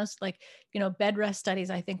 There's no, like, you know, bed rest studies,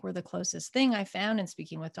 I think, were the closest thing I found in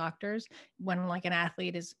speaking with doctors when like an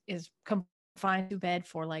athlete is confined to bed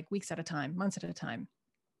for like weeks at a time, months at a time.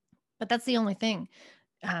 But that's the only thing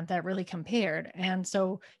that really compared. And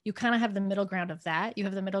so you kind of have the middle ground of that. You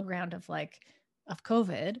have the middle ground of like, of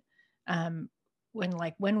COVID.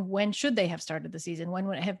 When should they have started the season? When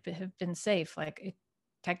would it have been safe? Like it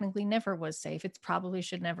technically never was safe. It probably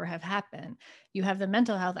should never have happened. You have the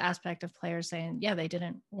mental health aspect of players saying, yeah, they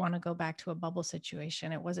didn't want to go back to a bubble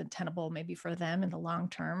situation. It wasn't tenable maybe for them in the long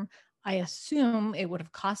term. I assume it would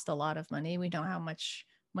have cost a lot of money. We know how much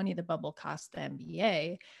money the bubble cost the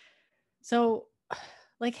NBA. So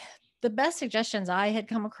like the best suggestions I had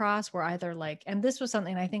come across were either like, and this was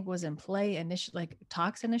something I think was in play initially, like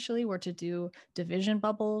talks initially were to do division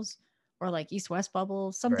bubbles or like East-West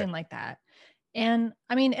bubbles, something right. like that. And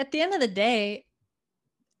I mean, at the end of the day,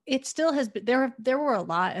 it still has been, there were a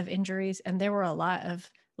lot of injuries and there were a lot of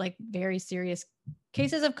like very serious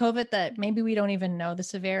cases of COVID that maybe we don't even know the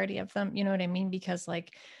severity of them. You know what I mean? Because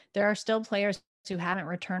like there are still players who haven't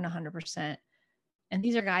returned 100%. And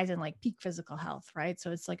these are guys in like peak physical health, right?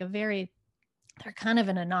 So it's like they're kind of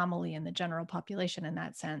an anomaly in the general population in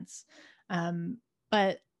that sense.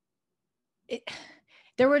 But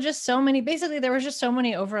there were just so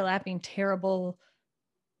many overlapping, terrible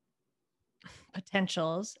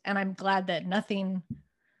potentials. And I'm glad that nothing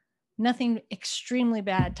extremely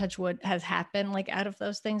bad, touch wood, has happened like out of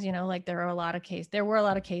those things. You know, like there were a lot of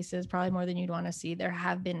cases, probably more than you'd want to see. There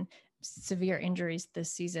have been severe injuries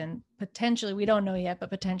this season, potentially, we don't know yet, but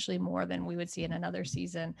potentially more than we would see in another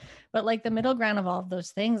season. But like the middle ground of all of those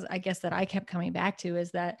things, I guess, that I kept coming back to is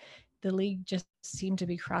that the league just seemed to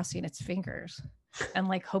be crossing its fingers and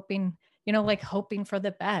like hoping like hoping for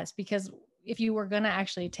the best. Because if you were going to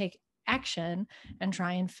actually take action and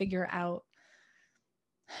try and figure out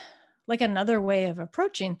like another way of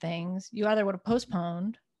approaching things, you either would have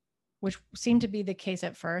postponed, which seemed to be the case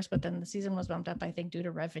at first, but then the season was bumped up, I think, due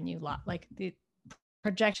to revenue loss, like the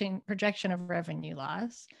projection of revenue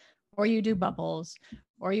loss, or you do bubbles,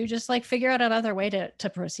 or you just like figure out another way to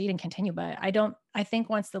proceed and continue. But I think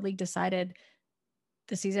once the league decided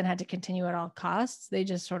the season had to continue at all costs, they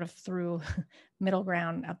just sort of threw middle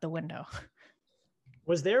ground out the window.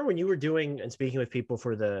 Was there, when you were doing and speaking with people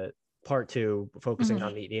for the part 2, focusing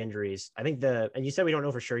on the injuries, I think and you said we don't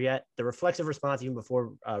know for sure yet, the reflexive response even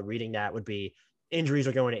before reading that would be injuries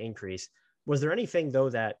are going to increase. Was there anything though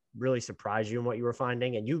that really surprised you in what you were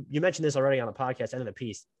finding? And you mentioned this already on the podcast and in the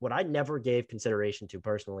piece. What I never gave consideration to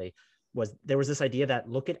personally was there was this idea that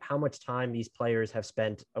look at how much time these players have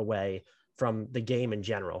spent away from the game in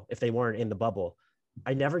general if they weren't in the bubble.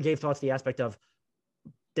 I never gave thought to the aspect of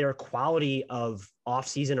their quality of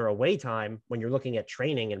off-season or away time when you're looking at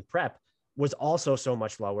training and prep was also so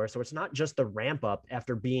much lower. So it's not just the ramp up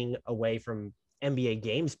after being away from NBA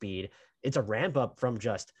game speed. It's a ramp up from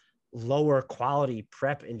just lower quality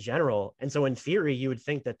prep in general. And so in theory, you would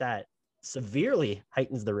think that severely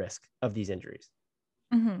heightens the risk of these injuries.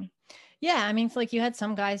 Mm-hmm. Yeah. I mean, like you had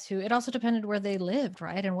some guys who, it also depended where they lived,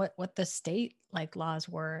 right? And what the state like laws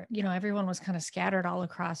were, everyone was kind of scattered all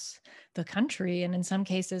across the country. And in some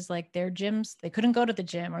cases, like their gyms, they couldn't go to the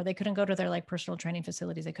gym, or they couldn't go to their like personal training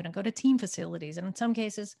facilities. They couldn't go to team facilities. And in some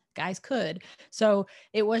cases, guys could. So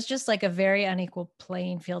it was just like a very unequal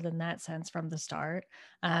playing field in that sense from the start.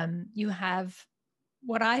 You have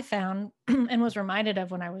what I found and was reminded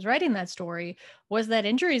of when I was writing that story was that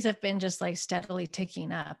injuries have been just like steadily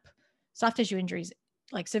ticking up. Soft tissue injuries,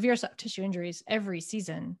 like severe soft tissue injuries every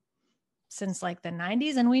season since like the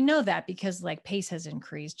 90s. And we know that because like pace has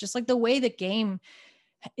increased, just like the way the game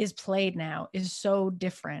is played now is so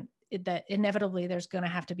different that inevitably there's going to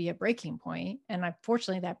have to be a breaking point. And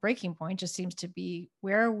unfortunately that breaking point just seems to be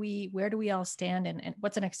where do we all stand and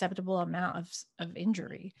what's an acceptable amount of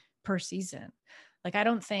injury per season. Like, I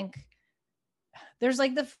don't think there's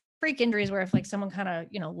like the freak injuries where if like someone kind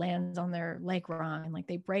of, lands on their leg wrong and like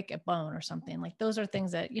they break a bone or something, like those are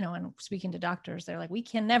things that, and speaking to doctors, they're like, we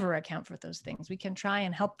can never account for those things. We can try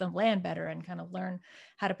and help them land better and kind of learn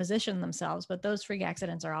how to position themselves. But those freak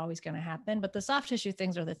accidents are always going to happen. But the soft tissue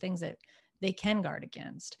things are the things that they can guard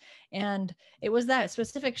against. And it was that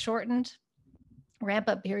specific shortened ramp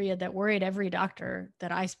up period that worried every doctor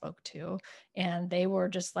that I spoke to. And they were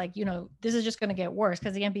just like, this is just going to get worse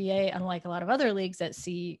because the NBA, unlike a lot of other leagues that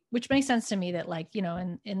see, which makes sense to me that like,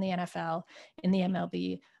 in the NFL, in the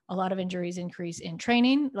MLB, a lot of injuries increase in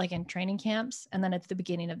training, like in training camps. And then at the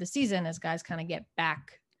beginning of the season, as guys kind of get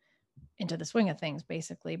back into the swing of things,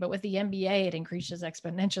 basically. But with the NBA, it increases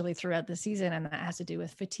exponentially throughout the season. And that has to do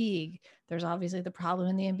with fatigue. There's obviously the problem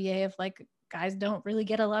in the NBA of like, guys don't really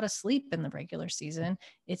get a lot of sleep in the regular season.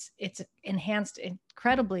 It's enhanced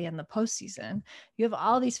incredibly in the postseason. You have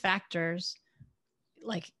all these factors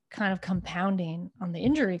like kind of compounding on the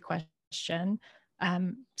injury question.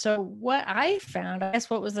 So what I found, I guess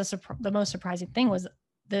what was the most surprising thing was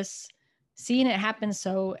this seeing it happen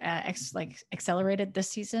so accelerated this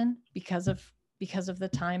season because of the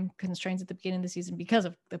time constraints at the beginning of the season, because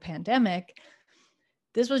of the pandemic.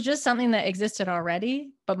 This was just something that existed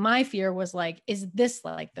already. But my fear was like, is this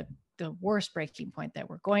like the worst breaking point that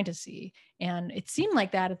we're going to see? And it seemed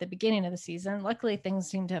like that at the beginning of the season. Luckily, things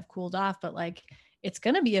seem to have cooled off, but like, it's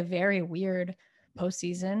going to be a very weird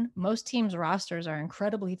postseason. Most teams' rosters are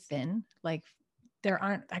incredibly thin. Like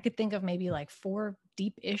I could think of maybe like 4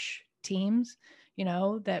 deep-ish teams,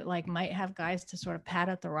 that like might have guys to sort of pad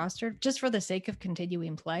out the roster just for the sake of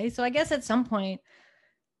continuing play. So I guess at some point,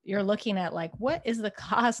 you're looking at like, what is the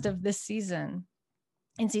cost of this season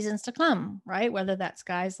in seasons to come, right? Whether that's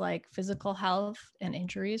guys like physical health and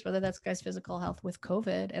injuries, whether that's guys' physical health with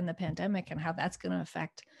COVID and the pandemic and how that's going to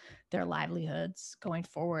affect their livelihoods going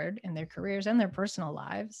forward in their careers and their personal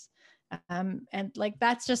lives. And like,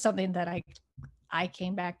 that's just something that I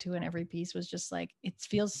came back to in every piece was just like, it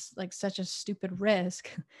feels like such a stupid risk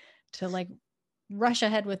to like rush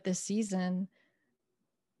ahead with this season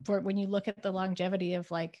for when you look at the longevity of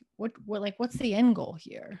like what's the end goal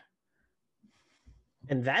here.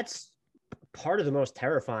 And that's part of the most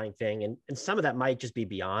terrifying thing, and some of that might just be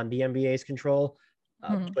beyond the NBA's control,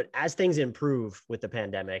 but as things improve with the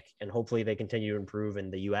pandemic, and hopefully they continue to improve in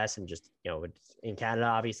the US and just in Canada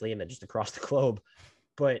obviously, and then just across the globe,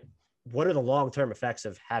 but what are the long-term effects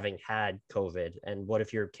of having had COVID? And what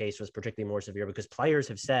if your case was particularly more severe? Because players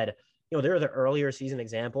have said, there are the earlier season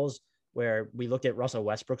examples where we looked at Russell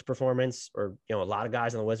Westbrook's performance, or, a lot of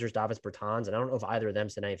guys on the Wizards, Davis Bertans, and I don't know if either of them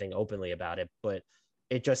said anything openly about it, but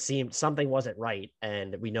it just seemed something wasn't right.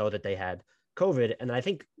 And we know that they had COVID. And I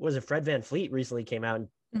think was it Fred VanVleet recently came out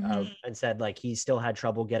and said like he still had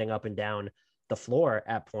trouble getting up and down the floor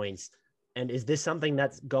at points. And is this something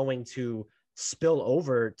that's going to spill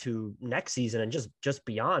over to next season and just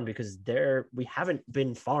beyond? Because we haven't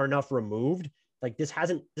been far enough removed. Like this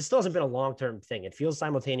still hasn't been a long-term thing. It feels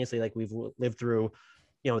simultaneously like we've lived through,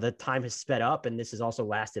 the time has sped up, and this has also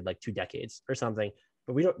lasted like 2 decades or something.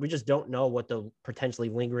 But we just don't know what the potentially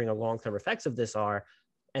lingering or long-term effects of this are.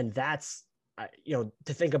 And that's, to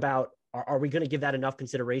think about, are we going to give that enough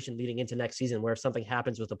consideration leading into next season, where if something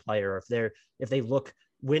happens with a player, or if they look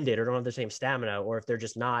winded or don't have the same stamina, or if they're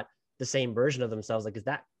just not the same version of themselves, like, is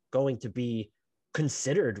that going to be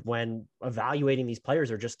considered when evaluating these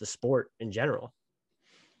players or just the sport in general?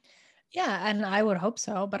 Yeah, and I would hope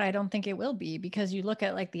so, but I don't think it will be, because you look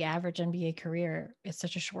at like the average NBA career, it's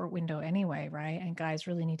such a short window anyway, right? And guys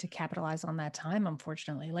really need to capitalize on that time,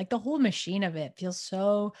 unfortunately. Like the whole machine of it feels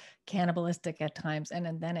so cannibalistic at times.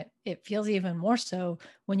 And then it feels even more so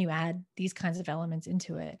when you add these kinds of elements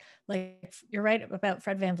into it. Like you're right about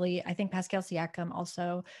Fred VanVleet. I think Pascal Siakam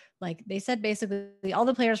also, like they said basically all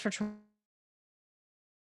the players for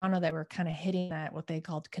that were kind of hitting that what they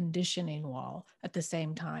called conditioning wall at the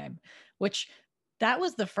same time, which that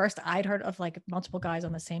was the first I'd heard of like multiple guys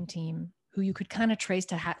on the same team who you could kind of trace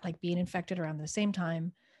to like being infected around the same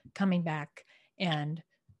time, coming back, and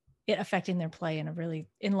it affecting their play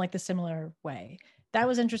in like the similar way. That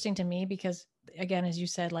was interesting to me because, again, as you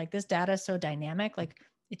said, like this data is so dynamic, like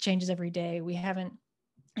it changes every day.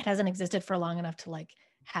 It hasn't existed for long enough to like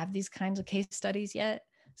have these kinds of case studies yet.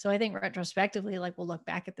 So I think retrospectively, like we'll look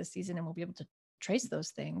back at this season and we'll be able to trace those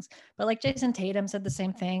things. But like Jason Tatum said the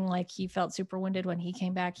same thing, like he felt super winded when he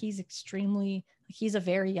came back. He's a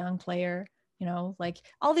very young player, like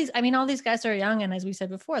all these guys are young. And as we said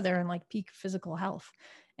before, they're in like peak physical health.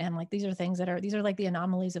 And like, these are like the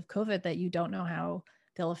anomalies of COVID that you don't know how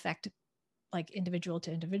they'll affect like individual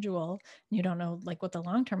to individual. You don't know like what the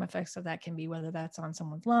long-term effects of that can be, whether that's on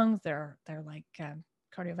someone's lungs, their like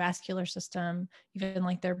cardiovascular system, even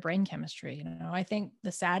like their brain chemistry. I think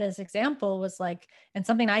the saddest example was like, and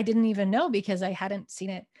something I didn't even know because I hadn't seen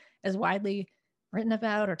it as widely written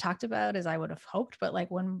about or talked about as I would have hoped. But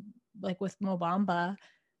like with Mo Bamba,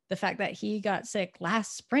 the fact that he got sick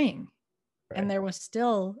last spring, right, and there was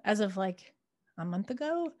still, as of like a month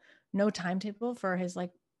ago, no timetable for his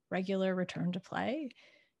like regular return to play.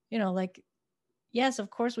 Like, yes, of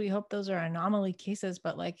course we hope those are anomaly cases,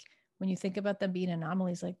 but like when you think about them being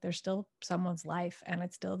anomalies, like they're still someone's life and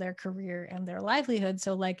it's still their career and their livelihood.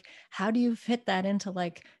 So like, how do you fit that into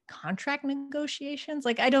like contract negotiations?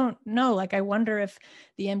 Like, I don't know. Like, I wonder if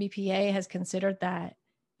the NBPA has considered that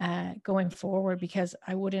going forward, because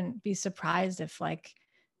I wouldn't be surprised if like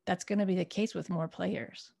that's going to be the case with more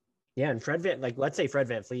players. Yeah, and let's say Fred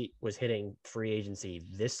VanVleet was hitting free agency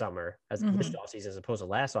this summer this offseason as opposed to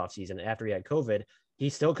last offseason after he had COVID, he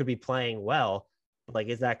still could be playing well. Like,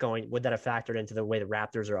 would that have factored into the way the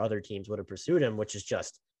Raptors or other teams would have pursued him, which is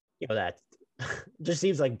just, that just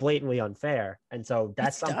seems like blatantly unfair. And so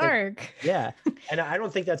that's something dark. Yeah. And I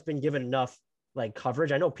don't think that's been given enough like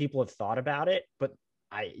coverage. I know people have thought about it, but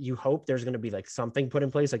you hope there's going to be like something put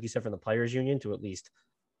in place, like you said, from the players union to at least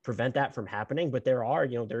prevent that from happening. But there are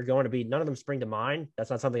going to be, none of them spring to mind.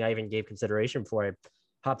 That's not something I even gave consideration before I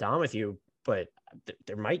hopped on with you, but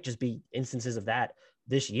there might just be instances of that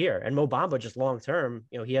this year. And Mo Bamba, just long-term,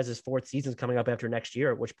 he has his 4th season coming up after next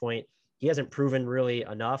year, at which point he hasn't proven really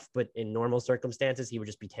enough, but in normal circumstances, he would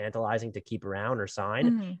just be tantalizing to keep around or sign.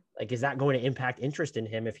 Mm-hmm. Like, is that going to impact interest in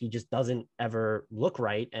him if he just doesn't ever look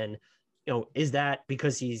right? And, is that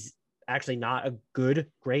because he's actually not a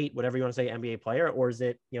great, whatever you want to say, NBA player, or is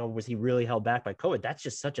it, was he really held back by COVID? That's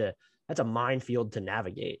just that's a minefield to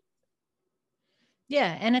navigate.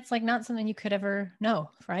 Yeah. And it's like not something you could ever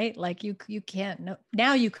know, right? Like you can't know.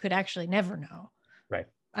 Now you could actually never know. Right.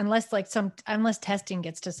 Unless testing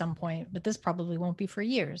gets to some point, but this probably won't be for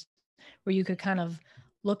years, where you could kind of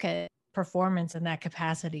look at performance in that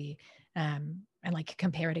capacity and like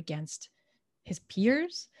compare it against his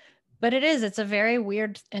peers. But it's a very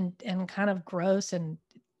weird and kind of gross and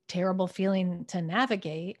terrible feeling to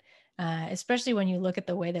navigate, especially when you look at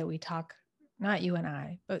the way that we talk, not you and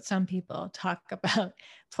I, but some people talk about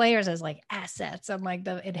players as like assets and like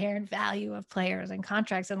the inherent value of players and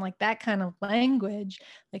contracts and like that kind of language.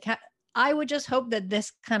 Like, I would just hope that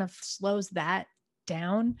this kind of slows that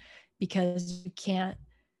down, because you can't,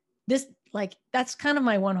 that's kind of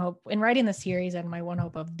my one hope in writing the series. And my one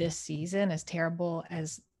hope of this season, as terrible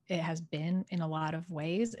as it has been in a lot of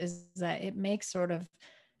ways, is that it makes sort of,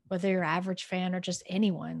 whether you're average fan or just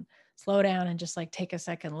anyone, slow down and just like take a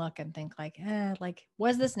second look and think like, like,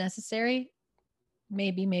 was this necessary?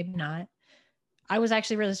 Maybe, maybe not. I was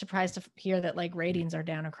actually really surprised to hear that like ratings are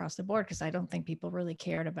down across the board, because I don't think people really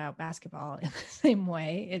cared about basketball in the same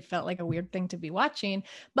way. It felt like a weird thing to be watching,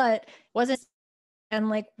 but was it? And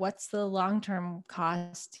like, what's the long-term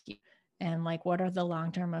cost? And like, what are the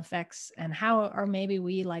long-term effects? And how are maybe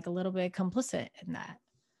we like a little bit complicit in that?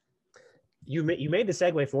 You made the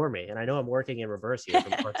segue for me, and I know I'm working in reverse here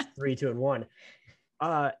from parts 3, 2, and 1.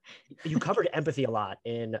 You covered empathy a lot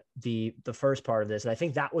in the first part of this, and I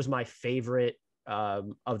think that was my favorite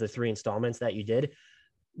of the 3 installments that you did.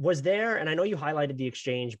 Was there, and I know you highlighted the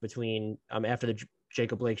exchange between after the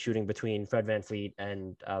Jacob Blake shooting between Fred VanVleet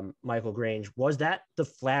and Michael Grange, was that the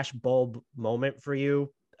flash bulb moment for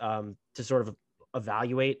you to sort of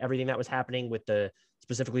evaluate everything that was happening with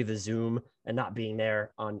specifically the Zoom and not being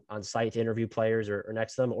there on site to interview players or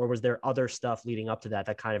next to them? Or was there other stuff leading up to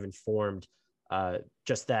that kind of informed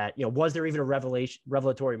just that, was there even a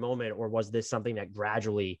revelatory moment, or was this something that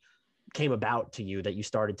gradually came about to you that you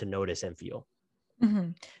started to notice and feel? Mm-hmm.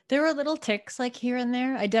 There were little ticks like here and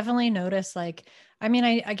there. I definitely noticed, like, I mean,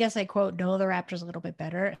 I guess I quote, know the Raptors a little bit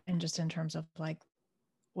better. And just in terms of like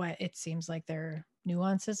what it seems like their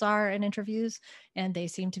nuances are in interviews. And they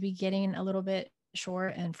seem to be getting a little bit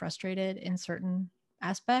short and frustrated in certain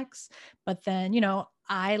aspects. But then,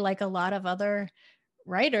 I, like a lot of other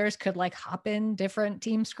writers, could like hop in different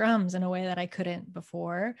team scrums in a way that I couldn't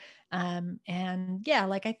before. And yeah,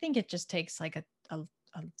 like, I think it just takes like a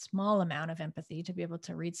small amount of empathy to be able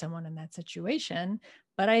to read someone in that situation.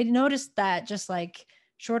 But I noticed that just like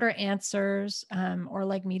shorter answers, or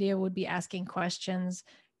like media would be asking questions,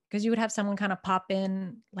 because you would have someone kind of pop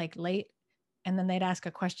in like late, and then they'd ask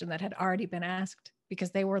a question that had already been asked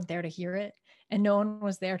because they weren't there to hear it. And no one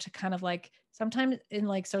was there to kind of like, sometimes in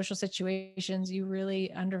like social situations, you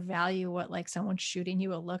really undervalue what like someone shooting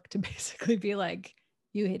you a look to basically be like,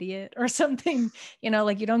 you idiot, or something,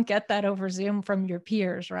 like you don't get that over Zoom from your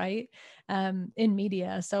peers, right? In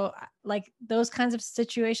media. So like those kinds of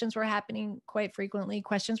situations were happening quite frequently.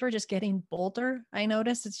 Questions were just getting bolder. I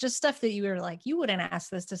noticed it's just stuff that you were like, you wouldn't ask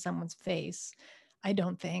this to someone's face, I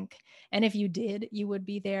don't think. And if you did, you would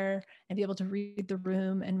be there and be able to read the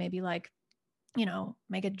room and maybe like,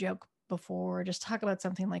 make a joke before, just talk about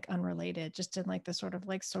something like unrelated, just in like the sort of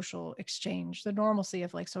like social exchange, the normalcy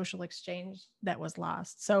of like social exchange that was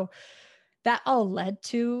lost. So that all led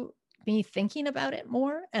to me thinking about it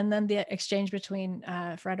more. And then the exchange between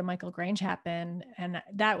Fred and Michael Grange happened. And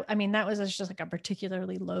that was just like a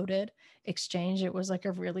particularly loaded exchange. It was like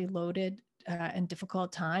a really loaded and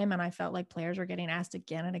difficult time. And I felt like players were getting asked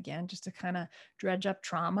again and again just to kind of dredge up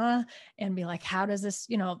trauma and be like, how does this,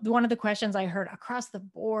 one of the questions I heard across the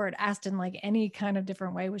board asked in like any kind of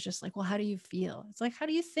different way was just like, well, how do you feel? It's like, how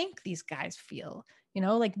do you think these guys feel?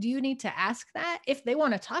 Like, do you need to ask that? If they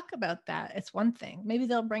want to talk about that, it's one thing. Maybe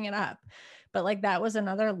they'll bring it up. But like, that was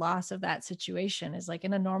another loss of that situation, is like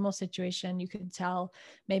in a normal situation, you could tell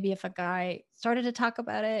maybe if a guy started to talk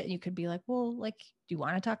about it, you could be like, well, like, do you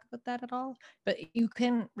want to talk about that at all? But you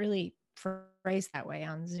couldn't really phrase that way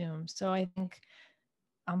on Zoom. So I think,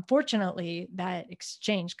 unfortunately, that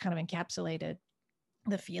exchange kind of encapsulated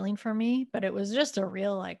the feeling for me, but it was just a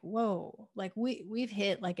real like, whoa, like we've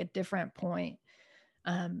hit like a different point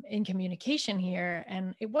in communication here.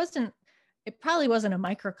 And it probably wasn't a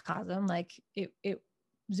microcosm. Like it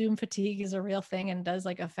Zoom fatigue is a real thing and does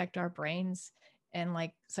like affect our brains and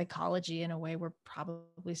like psychology in a way we're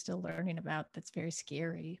probably still learning about, that's very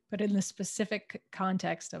scary. But in the specific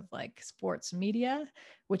context of like sports media,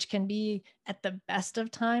 which can be at the best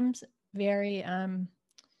of times very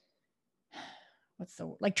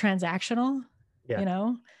like transactional,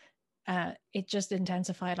 Yeah. It just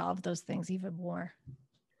intensified all of those things even more.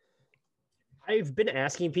 I've been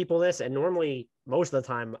asking people this, and normally most of the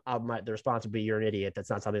time the response would be, you're an idiot. That's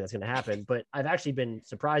not something that's going to happen. But I've actually been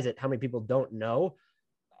surprised at how many people don't know,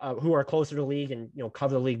 who are closer to the league and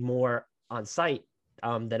cover the league more on site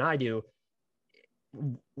than I do.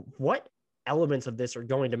 What elements of this are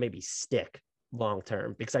going to maybe stick long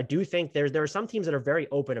term? Because I do think there are some teams that are very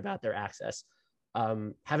open about their access.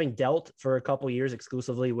 Having dealt for a couple years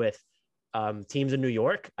exclusively with teams in New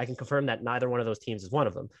York, I can confirm that neither one of those teams is one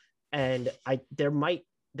of them. And they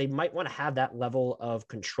might want to have that level of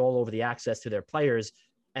control over the access to their players.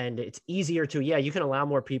 And it's easier to, you can allow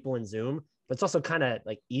more people in Zoom, but it's also kind of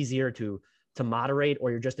like easier to moderate,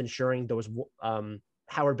 or you're just ensuring those,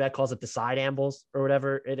 Howard Beck calls it the side ambles or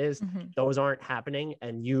whatever it is. Mm-hmm. Those aren't happening.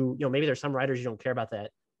 And maybe there's some writers you don't care about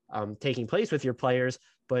that taking place with your players,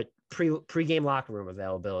 but pre-game locker room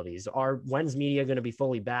availabilities. When's media going to be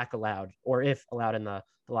fully back allowed, or if allowed in the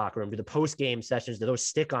locker room? Do the post-game sessions, do those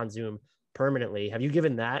stick on Zoom permanently? Have you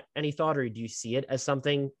given that any thought, or do you see it as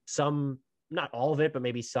something, not all of it, but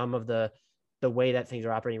maybe some of the way that things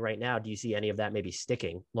are operating right now? Do you see any of that maybe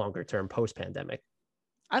sticking longer term post-pandemic?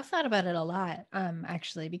 I've thought about it a lot,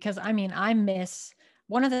 actually, because I mean, I miss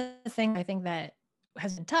one of the things I think that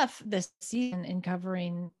has been tough this season in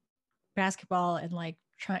covering basketball and like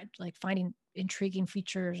finding intriguing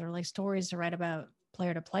features or like stories to write about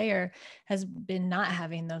player to player has been not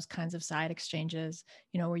having those kinds of side exchanges,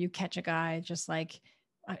 where you catch a guy just like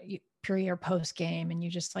pre or post game and you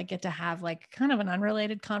just like get to have like kind of an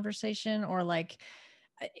unrelated conversation, or like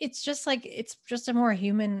it's just a more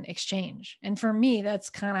human exchange. And for me,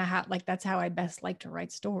 that's kind of that's how I best like to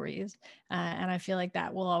write stories. And I feel like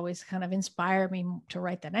that will always kind of inspire me to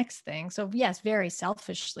write the next thing. So yes, very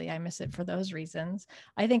selfishly, I miss it for those reasons.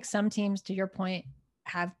 I think some teams, to your point,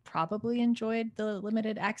 have probably enjoyed the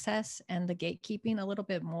limited access and the gatekeeping a little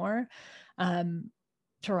bit more.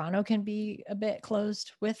 Toronto can be a bit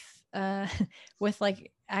closed with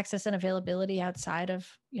like access and availability outside of,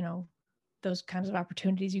 those kinds of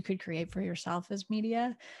opportunities you could create for yourself as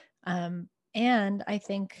media. And I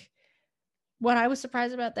think what I was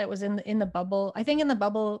surprised about that was in the bubble. I think in the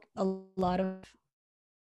bubble, a lot of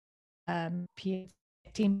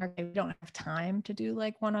team don't have time to do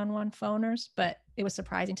like one-on-one phoners, but it was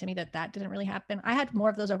surprising to me that didn't really happen. I had more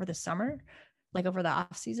of those over the summer, like over the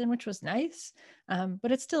off season, which was nice.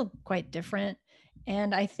 But it's still quite different.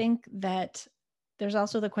 And I think that there's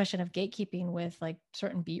also the question of gatekeeping with like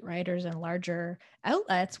certain beat writers and larger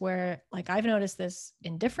outlets where like I've noticed this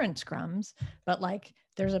in different scrums, but like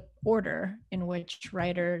there's a order in which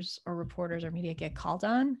writers or reporters or media get called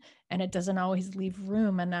on, and it doesn't always leave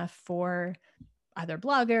room enough for either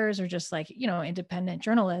bloggers or just like, independent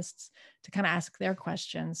journalists to kind of ask their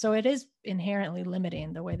questions. So it is inherently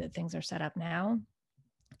limiting the way that things are set up now.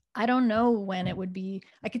 I don't know when it would be.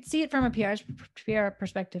 I could see it from a PR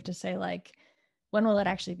perspective to say like, when will it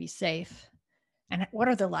actually be safe? And what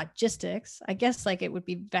are the logistics? I guess like it would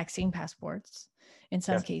be vaccine passports in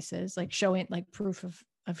some cases, like showing like proof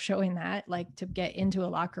of showing that, like to get into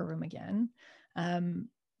a locker room again.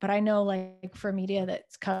 But I know like for media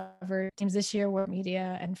that's covered teams this year where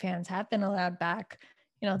media and fans have been allowed back,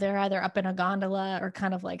 they're either up in a gondola or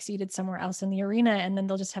kind of like seated somewhere else in the arena. And then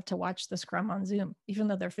they'll just have to watch the scrum on Zoom, even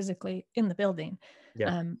though they're physically in the building.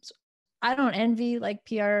 So I don't envy like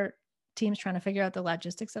PR teams trying to figure out the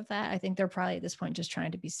logistics of that. I think they're probably at this point just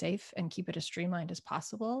trying to be safe and keep it as streamlined as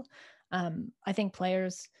possible. I think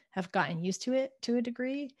players have gotten used to it to a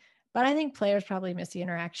degree, but I think players probably miss the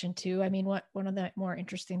interaction too. I mean, one of the more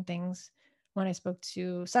interesting things when I spoke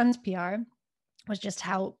to Suns PR was just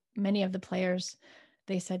how many of the players,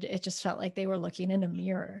 they said it just felt like they were looking in a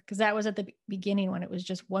mirror, because that was at the beginning when it was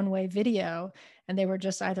just one-way video and they were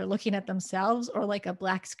just either looking at themselves or like a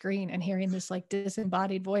black screen and hearing this like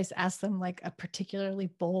disembodied voice ask them like a particularly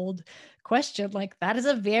bold question. Like that is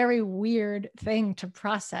a very weird thing to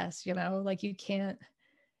process, like you can't,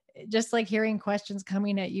 just like hearing questions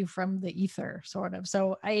coming at you from the ether sort of.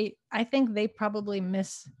 So I think they probably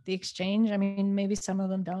miss the exchange. I mean, maybe some of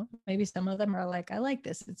them don't, maybe some of them are like, I like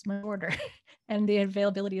this, it's my order and the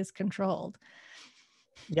availability is controlled.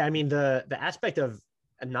 Yeah. I mean, the aspect of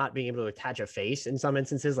not being able to attach a face in some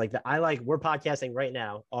instances, like we're podcasting right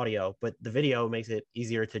now, audio, but the video makes it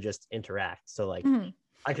easier to just interact. So like,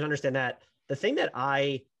 I can understand that. The thing that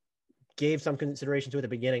I gave some consideration to at the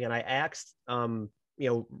beginning, and I asked,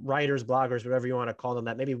 writers, bloggers, whatever you want to call them,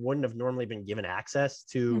 that maybe wouldn't have normally been given access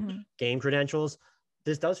to game credentials.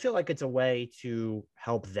 This does feel like it's a way to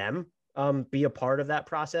help them be a part of that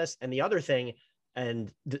process. And the other thing,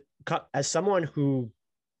 and as someone who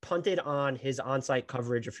punted on his on-site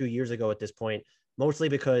coverage a few years ago at this point, mostly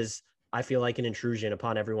because I feel like an intrusion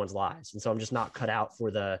upon everyone's lives. And so I'm just not cut out for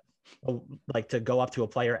to go up to a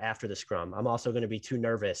player after the scrum. I'm also going to be too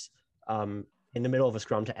nervous in the middle of a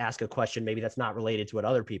scrum to ask a question maybe that's not related to what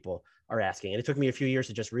other people are asking. And it took me a few years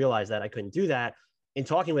to just realize that I couldn't do that in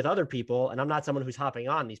talking with other people. And I'm not someone who's hopping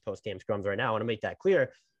on these post-game scrums right now. I want to make that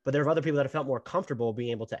clear. But there are other people that have felt more comfortable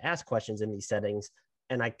being able to ask questions in these settings.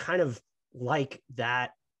 And I kind of like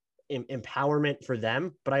that empowerment for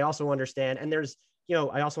them. But I also understand, and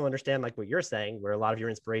I also understand like what you're saying, where a lot of your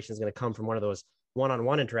inspiration is going to come from one of those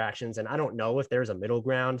one-on-one interactions. And I don't know if there's a middle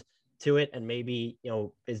ground to it. And maybe,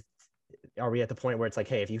 are we at the point where it's like,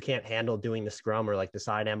 hey, if you can't handle doing the scrum or like the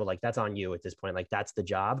side amble, like that's on you at this point, like that's the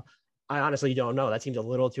job. I honestly don't know. That seems a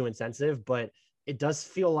little too insensitive, but it does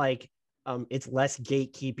feel like it's less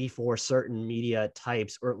gatekeepy for certain media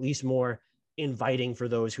types, or at least more inviting for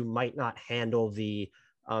those who might not handle the,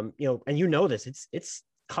 and this, it's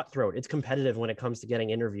cutthroat, it's competitive when it comes to getting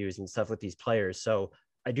interviews and stuff with these players. So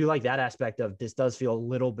I do like that aspect of this. Does feel a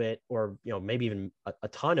little bit, or maybe even a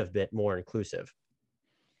ton of bit more inclusive.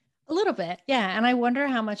 A little bit, yeah. And I wonder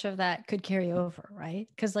how much of that could carry over, right?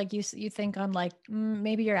 Because like you think on like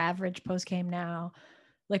maybe your average post game now,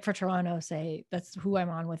 like for Toronto, say that's who I'm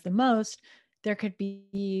on with the most.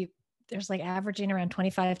 There's like averaging around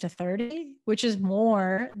 25 to 30, which is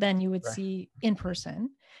more than you would see in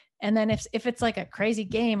person. And then if it's like a crazy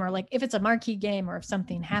game, or like if it's a marquee game, or if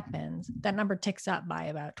something happens, that number ticks up by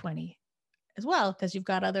about 20 as well, because you've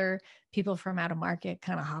got other people from out of market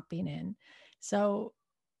kind of hopping in. So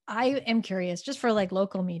I am curious, just for like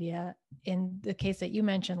local media, in the case that you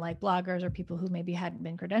mentioned, like bloggers or people who maybe hadn't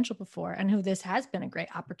been credentialed before and who this has been a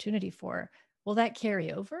great opportunity for, will that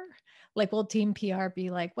carry over? Like, will team PR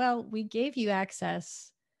be like, well, we gave you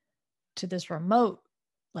access to this remote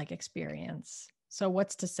like experience, so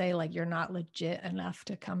what's to say like you're not legit enough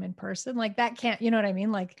to come in person? Like that can't, you know what I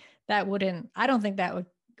mean? Like that wouldn't, I don't think that would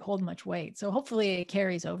hold much weight. So hopefully it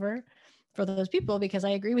carries over for those people, because I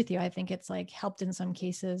agree with you. I think it's like helped in some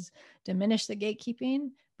cases diminish the gatekeeping,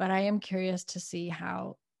 but I am curious to see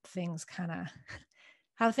how things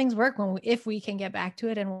work if we can get back to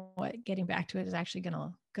it, and what getting back to it is actually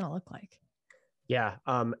gonna look like. Yeah.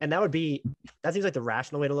 And that seems like the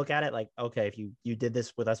rational way to look at it. Like, okay, if you did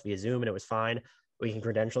this with us via Zoom and it was fine, we can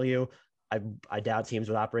credential you. I doubt teams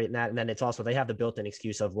would operate in that. And then it's also, they have the built-in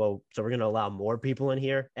excuse of, well, so we're going to allow more people in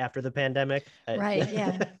here after the pandemic. Right.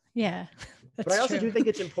 Yeah. Yeah. But I also do think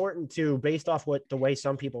it's important to, based off the way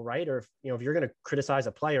some people write, or if you're going to criticize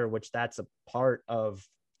a player, which that's a part of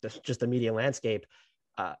just the media landscape.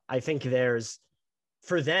 I think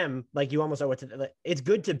for them, like you almost know it's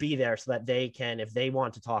good to be there so that they can, if they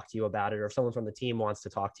want to talk to you about it, or if someone from the team wants to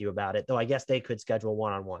talk to you about it, though I guess they could schedule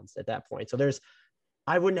one-on-ones at that point. So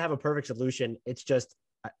I wouldn't have a perfect solution. It's just,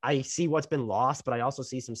 I see what's been lost, but I also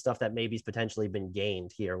see some stuff that maybe's potentially been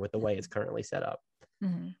gained here with the way it's currently set up.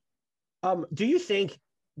 Mm-hmm. Do you think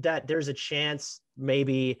that there's a chance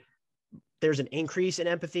maybe there's an increase in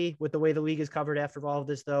empathy with the way the league is covered after all of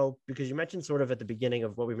this, though? Because you mentioned sort of at the beginning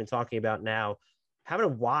of what we've been talking about now, having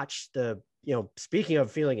to watch speaking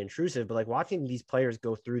of feeling intrusive, but like watching these players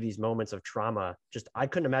go through these moments of trauma, just, I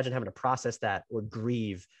couldn't imagine having to process that or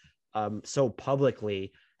grieve so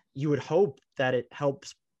publicly. You would hope that it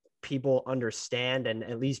helps people understand, and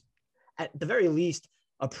at the very least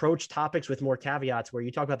approach topics with more caveats, where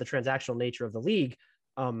you talk about the transactional nature of the league.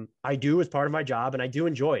 I do as part of my job, and I do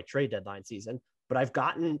enjoy trade deadline season, but I've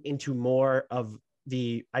gotten into more of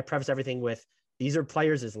I preface everything with, these are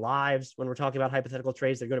players' lives. When we're talking about hypothetical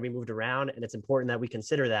trades, they're going to be moved around, and it's important that we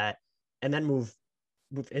consider that, and then move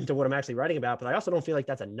into what I'm actually writing about. But I also don't feel like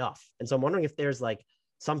that's enough. And so I'm wondering if there's like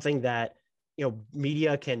something that,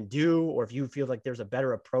 media can do, or if you feel like there's a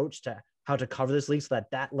better approach to how to cover this league so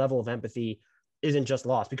that level of empathy isn't just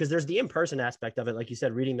lost. Because there's the in-person aspect of it, like you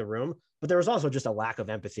said, reading the room, but there was also just a lack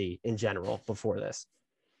of empathy in general before this.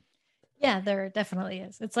 Yeah, there definitely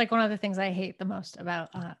is. It's like one of the things I hate the most about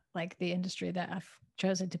like the industry that I've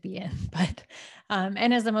chosen to be in, but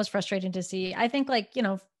and is the most frustrating to see. I think like,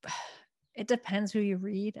 it depends who you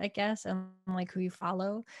read, I guess, and like who you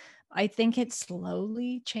follow. I think it's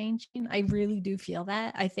slowly changing. I really do feel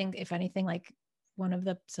that. I think if anything, like one of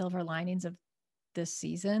the silver linings of this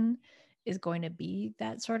season is going to be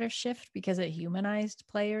that sort of shift, because it humanized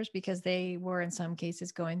players, because they were in some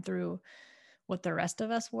cases going through what the rest of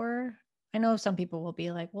us were. I know some people will be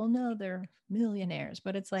like, well, no, they're millionaires,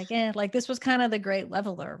 but it's like, like this was kind of the great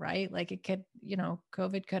leveler, right? Like it could,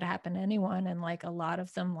 COVID could happen to anyone. And like a lot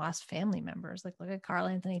of them lost family members. Like look at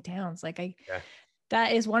Karl-Anthony Towns.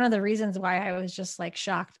 That is one of the reasons why I was just like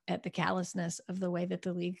shocked at the callousness of the way that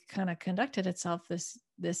the league kind of conducted itself this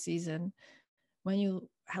season. When you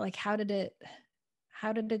like, how did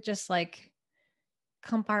it just like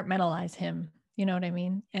compartmentalize him? You know what I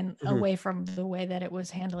mean? And away from the way that it was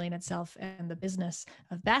handling itself and the business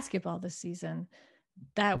of basketball this season.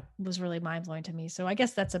 That was really mind-blowing to me. So I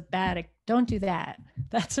guess that's don't do that.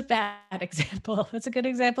 That's a bad example. That's a good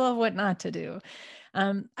example of what not to do.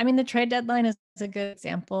 I mean, the trade deadline is a good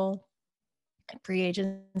example. Free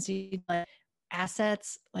agency, like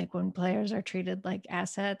assets, like when players are treated like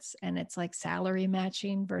assets, and it's like salary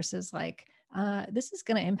matching versus like, this is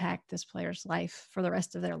going to impact this player's life for the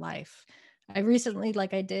rest of their life. I recently,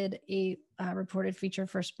 I did a reported feature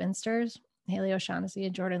for Spinsters Haley O'Shaughnessy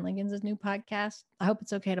and Jordan Liggins' new podcast. I hope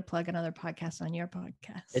it's okay to plug another podcast on your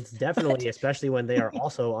podcast. It's definitely, especially when they are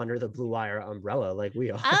also under the Blue Wire umbrella like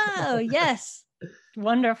we are. Oh, yes.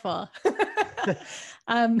 Wonderful.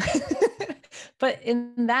 But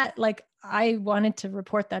in that, like, I wanted to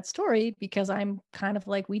report that story because I'm kind of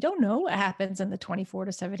like, we don't know what happens in the 24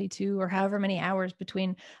 to 72 or however many hours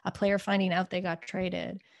between a player finding out they got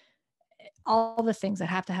traded, all the things that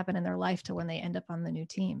have to happen in their life to when they end up on the new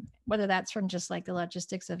team, whether that's from just like the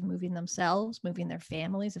logistics of moving themselves, moving their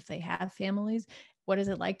families, if they have families, what is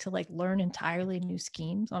it like to like learn entirely new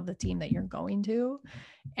schemes of the team that you're going to?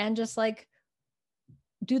 And just like,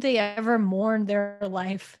 do they ever mourn their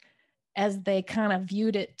life as they kind of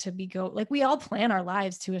viewed it to be like we all plan our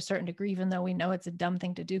lives to a certain degree, even though we know it's a dumb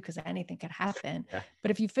thing to do because anything could happen. Yeah.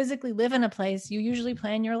 But if you physically live in a place, you usually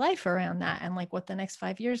plan your life around that and like what the next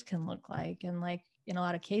 5 years can look like. And like in a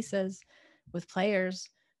lot of cases with players,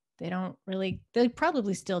 they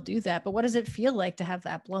probably still do that. But what does it feel like to have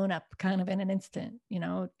that blown up kind of in an instant? You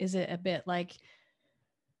know, is it a bit like,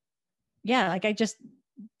 yeah, like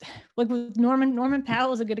like with Norman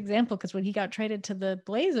Powell is a good example because when he got traded to the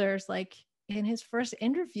Blazers, like in his first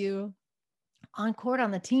interview on court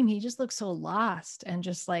on the team, he just looked so lost and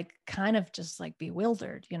just like kind of just like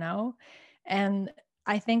bewildered, you know? And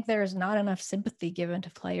I think there's not enough sympathy given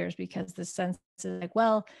to players because the sense is like,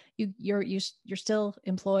 well, you're still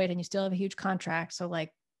employed and you still have a huge contract. So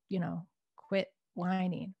like, you know, quit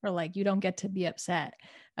whining, or like, you don't get to be upset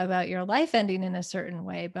about your life ending in a certain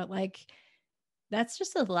way. But like, that's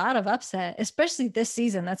just a lot of upset, especially this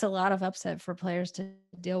season. That's a lot of upset for players to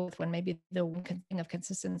deal with when maybe the one thing of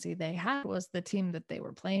consistency they had was the team that they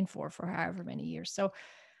were playing for however many years. So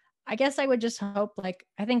I guess I would just hope, like,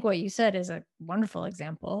 I think what you said is a wonderful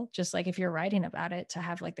example. Just like if you're writing about it, to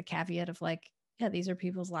have like the caveat of like, yeah, these are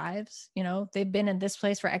people's lives, you know, they've been in this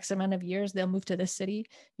place for X amount of years. They'll move to this city,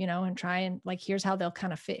 you know, and try and like, here's how they'll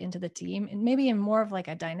kind of fit into the team, and maybe in more of like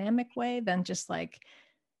a dynamic way than just like,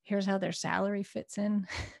 here's how their salary fits in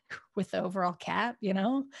with the overall cap, you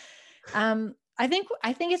know? I think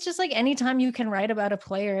it's just like anytime you can write about a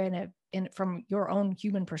player from your own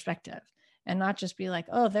human perspective and not just be like,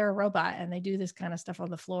 oh, they're a robot and they do this kind of stuff on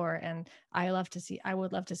the floor. And I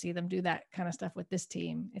would love to see them do that kind of stuff with this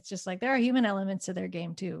team. It's just like, there are human elements to their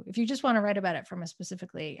game too. If you just want to write about it from a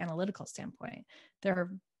specifically analytical standpoint,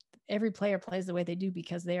 every player plays the way they do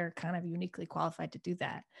because they're kind of uniquely qualified to do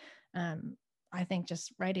that. I think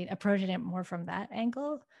just approaching it more from that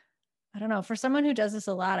angle. I don't know. For someone who does this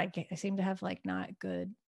a lot, I seem to have like not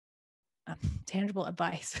good tangible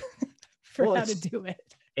advice for how to do it.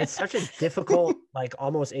 It's such a difficult, like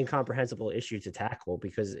almost incomprehensible issue to tackle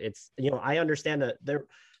because it's, you know, I understand that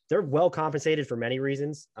they're well compensated for many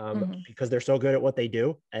reasons because they're so good at what they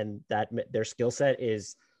do and that their skill set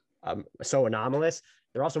is so anomalous.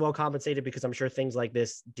 They're also well compensated because I'm sure things like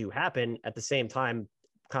this do happen. At the same time,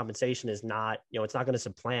 compensation is not, you know, it's not going to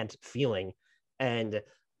supplant feeling. And,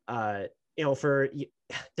 you know,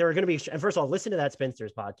 there are going to be, and first of all, listen to that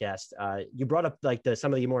Spinsters podcast. You brought up like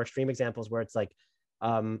some of the more extreme examples where it's like, I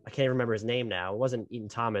can't even remember his name now. It wasn't Eaton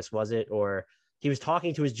Thomas, was it? Or he was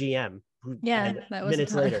talking to his GM that was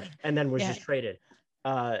minutes later and then was just traded.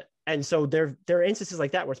 And so there are instances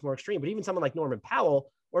like that where it's more extreme, but even someone like Norman Powell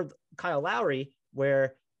or Kyle Lowry,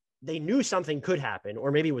 where they knew something could happen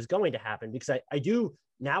or maybe it was going to happen, because I do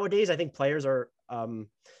nowadays, I think players are,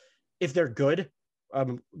 if they're good,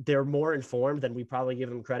 they're more informed than we probably give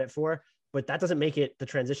them credit for, but that doesn't make the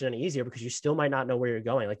transition any easier because you still might not know where you're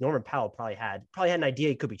going. Like Norman Powell probably had an idea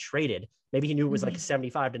he could be traded. Maybe he knew it was like a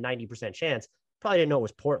 75 to 90% chance. Probably didn't know it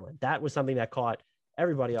was Portland. That was something that caught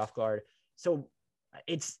everybody off guard. So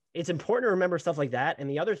it's important to remember stuff like that. And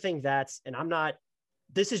the other thing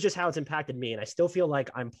this is just how it's impacted me. And I still feel like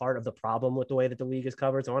I'm part of the problem with the way that the league is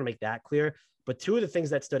covered. So I want to make that clear. But two of the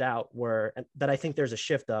things that stood out that I think there's a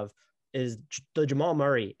shift of is the Jamal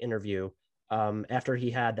Murray interview after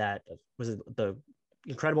he had the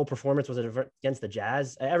incredible performance, was it against the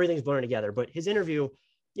Jazz? Everything's blurring together, but his interview,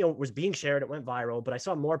 you know, was being shared. It went viral, but I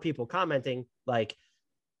saw more people commenting like,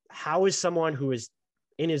 how is someone who is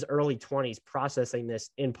in his early 20s processing this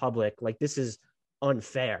in public? Like, this is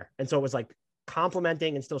unfair. And so it was like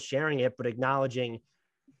complimenting and still sharing it, but acknowledging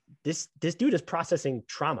this dude is processing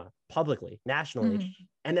trauma publicly, nationally.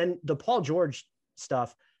 And then the Paul George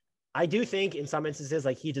stuff, I do think in some instances,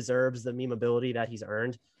 like, he deserves the memeability that he's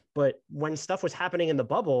earned. But when stuff was happening in the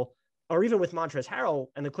bubble, or even with Montrezl Harrell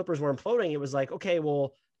and the Clippers were imploding, it was like, okay,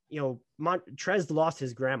 well, you know, Trez lost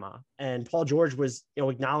his grandma, and Paul George was, you know,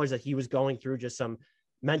 acknowledged that he was going through just some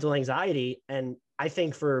mental anxiety. And I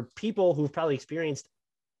think for people who've probably experienced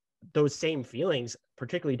those same feelings,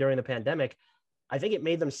 particularly during the pandemic, I think it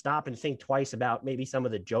made them stop and think twice about maybe some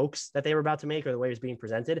of the jokes that they were about to make or the way it was being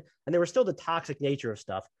presented. And there was still the toxic nature of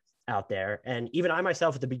stuff out there. And even I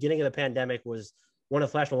myself at the beginning of the pandemic was one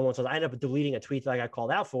of the flashpoint moments. I ended up deleting a tweet that I got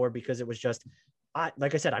called out for because it was just,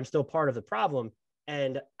 like I said, I'm still part of the problem.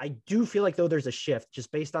 And I do feel like though there's a shift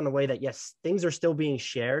just based on the way that, yes, things are still being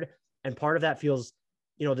shared. And part of that feels,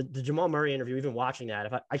 the Jamal Murray interview, even watching that,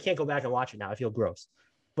 if I can't go back and watch it now, I feel gross.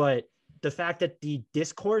 But the fact that the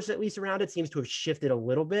discourse, at least around it, seems to have shifted a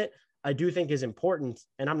little bit, I do think is important.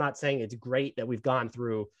 And I'm not saying it's great that we've gone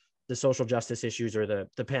through the social justice issues or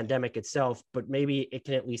the pandemic itself, but maybe it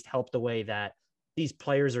can at least help the way that these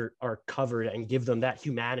players are covered and give them that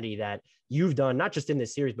humanity that you've done, not just in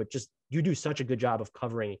this series, but just you do such a good job of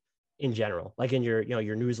covering in general, like in your,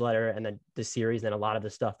 your newsletter and then the series and a lot of the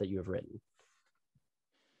stuff that you have written.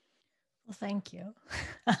 Well, thank you.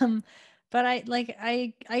 But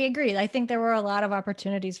I agree. I think there were a lot of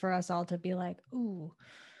opportunities for us all to be like, ooh,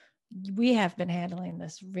 we have been handling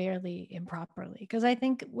this really improperly. Because I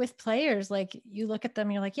think with players, like you look at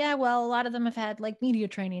them, you're like, yeah, well, a lot of them have had like media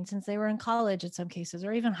training since they were in college in some cases,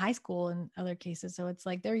 or even high school in other cases. So it's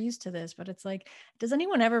like they're used to this. But it's like, does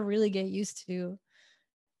anyone ever really get used to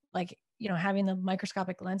like, having the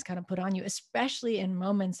microscopic lens kind of put on you, especially in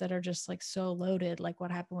moments that are just like so loaded, like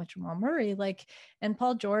what happened with Jamal Murray, and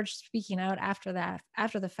Paul George speaking out after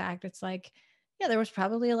the fact, it's like, yeah, there was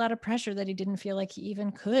probably a lot of pressure that he didn't feel like he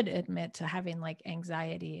even could admit to having like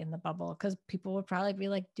anxiety in the bubble. Cause people would probably be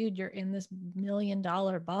like, dude, you're in this $1 million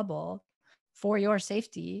bubble for your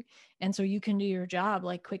safety. And so you can do your job,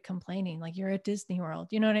 like quit complaining, like you're at Disney World,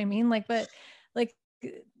 you know what I mean? But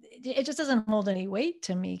it just doesn't hold any weight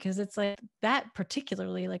to me because it's like that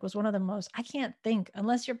particularly like was one of the most, I can't think,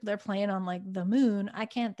 unless they're playing on like the moon, I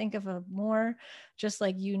can't think of a more just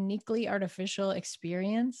like uniquely artificial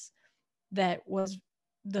experience that was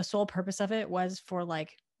the sole purpose of it was for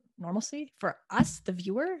like normalcy for us, the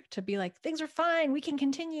viewer, to be like, things are fine, we can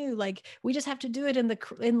continue, like we just have to do it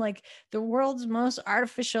in like the world's most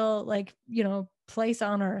artificial like place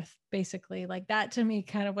on earth, basically. Like that to me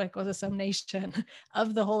kind of like was a summation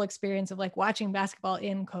of the whole experience of like watching basketball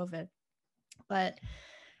in COVID. But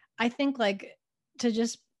I think like to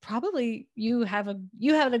just probably you have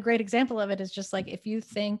a great example of it is just like if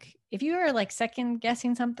you are like second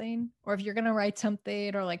guessing something, or if you're going to write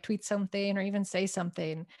something or like tweet something or even say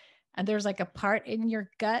something and there's like a part in your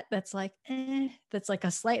gut that's like that's like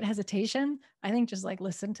a slight hesitation, I think just like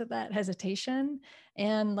listen to that hesitation.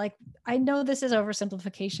 And like I know this is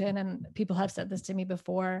oversimplification and people have said this to me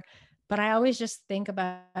before, but I always just think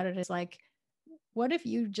about it as like, what if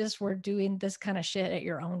you just were doing this kind of shit at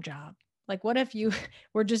your own job? Like, what if you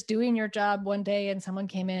were just doing your job one day and someone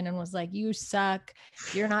came in and was like, you suck,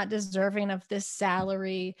 you're not deserving of this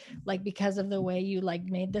salary, like because of the way you like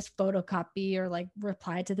made this photocopy or like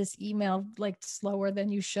replied to this email like slower than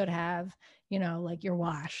you should have, like you're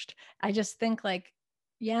washed. I just think like,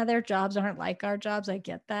 yeah, their jobs aren't like our jobs. I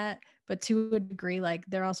get that. But to a degree, like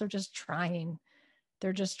they're also just trying.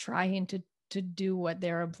 They're just trying to do what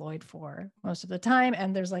they're employed for most of the time.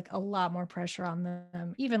 And there's like a lot more pressure on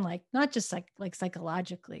them, even like not just like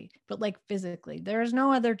psychologically, but like physically. There's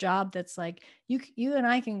no other job that's like you and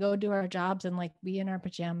I can go do our jobs and like be in our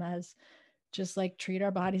pajamas, just like treat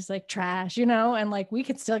our bodies like trash, and like we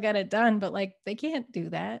could still get it done, but like they can't do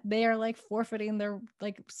that. They are like forfeiting their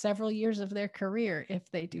like several years of their career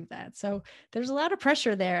if they do that. So there's a lot of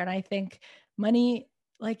pressure there. And I think money,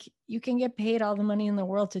 like you can get paid all the money in the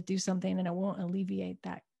world to do something and it won't alleviate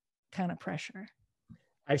that kind of pressure.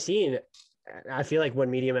 I feel like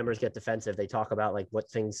when media members get defensive, they talk about like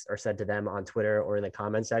what things are said to them on Twitter or in the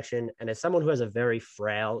comment section. And as someone who has a very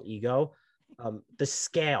frail ego, the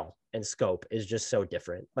scale and scope is just so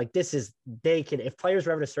different. Like if players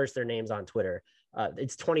were ever to search their names on Twitter,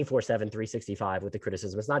 it's 24/7, 365 with the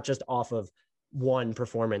criticism. It's not just off of one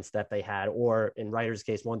performance that they had, or in writer's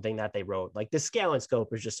case, one thing that they wrote. Like the scale and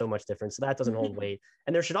scope is just so much different. So that doesn't hold weight.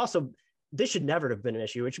 And this should never have been an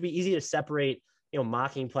issue. It should be easy to separate,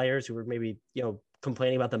 mocking players who were maybe,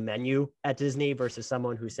 complaining about the menu at Disney versus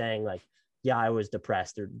someone who's saying like, yeah, I was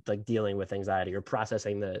depressed or like dealing with anxiety or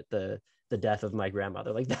processing the death of my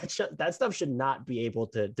grandmother. Like that stuff should not be able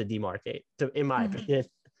to demarcate, in my opinion.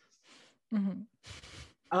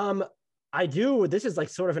 Mm-hmm. This is like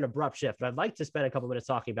sort of an abrupt shift, but I'd like to spend a couple minutes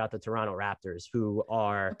talking about the Toronto Raptors, who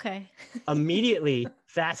are immediately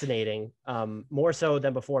fascinating, more so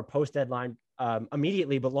than before post deadline,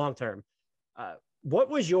 immediately, but long-term. What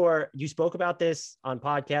was you spoke about this on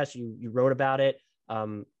podcasts, you wrote about it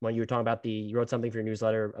when you were talking about you wrote something for your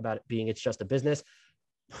newsletter about it being, it's just a business.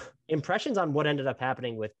 Impressions on what ended up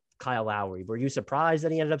happening with Kyle Lowry? Were you surprised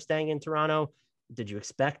that he ended up staying in Toronto? Did you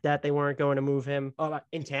expect that they weren't going to move him? Oh,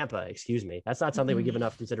 in Tampa, excuse me. That's not something we give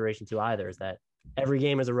enough consideration to either, is that every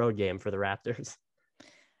game is a road game for the Raptors.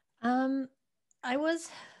 To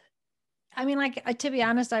be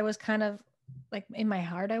honest, I was kind of like in my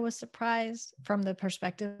heart, I was surprised from the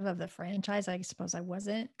perspective of the franchise. I suppose I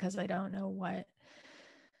wasn't, because I don't know what.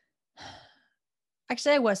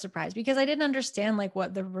 Actually, I was surprised because I didn't understand like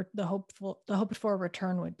what the hoped for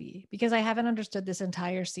return would be, because I haven't understood this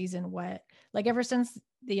entire season what, like, ever since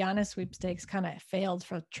the Giannis sweepstakes kind of failed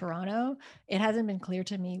for Toronto, it hasn't been clear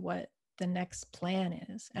to me what the next plan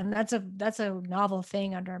is. And that's a novel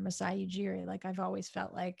thing under Masai Ujiri. Like, I've always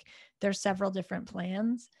felt like there's several different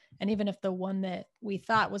plans, and even if the one that we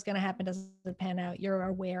thought was going to happen doesn't pan out, you're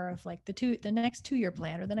aware of like the next 2-year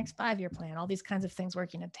plan or the next 5-year plan, all these kinds of things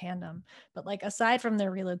working in tandem. But like, aside from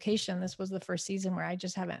their relocation, this was the first season where I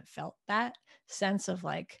just haven't felt that sense of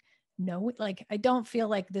like, no, like, I don't feel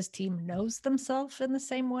like this team knows themselves in the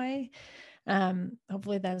same way.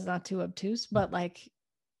 Hopefully that is not too obtuse, but like,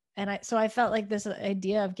 so I felt like this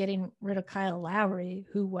idea of getting rid of Kyle Lowry,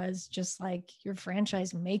 who was just like your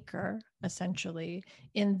franchise maker, essentially,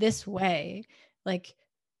 in this way, like,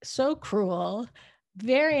 so cruel,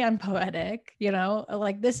 very unpoetic,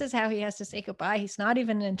 like, this is how he has to say goodbye. He's not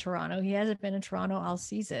even in Toronto. He hasn't been in Toronto all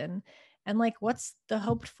season. And like, what's the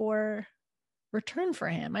hoped for return for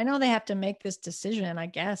him? I know they have to make this decision, I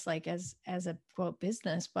guess, like as a quote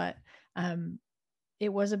business, but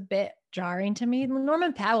it was a bit jarring to me.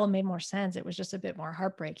 Norman Powell made more sense. It was just a bit more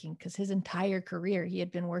heartbreaking because his entire career, he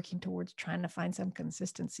had been working towards trying to find some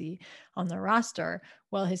consistency on the roster.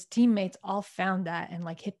 Well, his teammates all found that and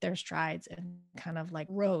like hit their strides and kind of like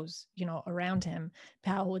rose, around him.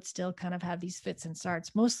 Powell would still kind of have these fits and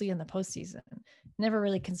starts, mostly in the postseason, never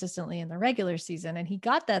really consistently in the regular season. And he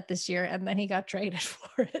got that this year, and then he got traded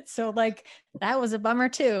for it. So like, that was a bummer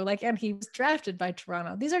too. Like, and he was drafted by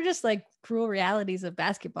Toronto. These are just like cruel realities of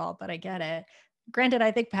basketball, but I get it. Granted,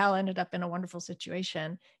 I think Powell ended up in a wonderful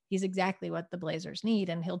situation. He's exactly what the Blazers need,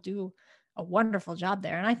 and he'll do a wonderful job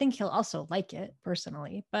there. And I think he'll also like it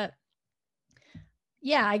personally. But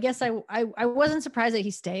yeah, I guess I wasn't surprised that he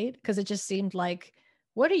stayed, because it just seemed like,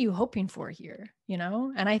 what are you hoping for here?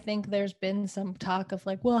 And I think there's been some talk of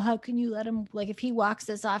like, well, how can you let him, like, if he walks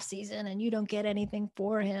this off season and you don't get anything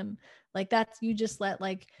for him, like, that's, you just let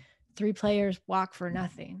like 3 players walk for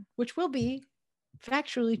nothing, which will be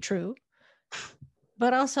factually true.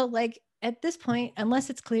 But also, like, at this point, unless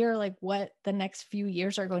it's clear like what the next few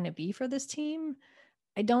years are going to be for this team,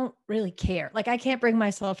 I don't really care. Like, I can't bring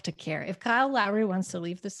myself to care. If Kyle Lowry wants to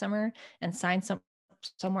leave this summer and sign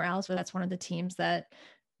somewhere else, but that's one of the teams that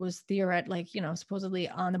was supposedly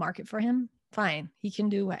on the market for him, fine. He can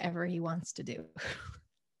do whatever he wants to do.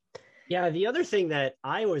 Yeah, the other thing that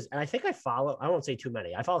I think I won't say too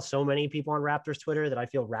many. I follow so many people on Raptors Twitter that I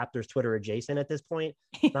feel Raptors Twitter adjacent at this point.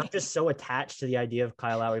 I'm just so attached to the idea of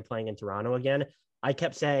Kyle Lowry playing in Toronto again. I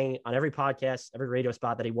kept saying on every podcast, every radio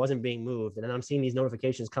spot, that he wasn't being moved. And then I'm seeing these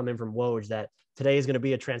notifications come in from Woj that today is going to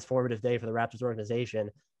be a transformative day for the Raptors organization.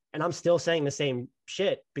 And I'm still saying the same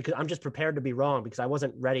shit because I'm just prepared to be wrong, because I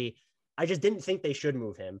wasn't ready. I just didn't think they should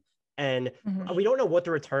move him. And we don't know what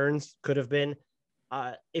the returns could have been.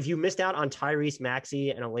 If you missed out on Tyrese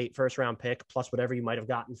Maxey and a late first-round pick, plus whatever you might have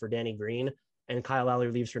gotten for Danny Green, and Kyle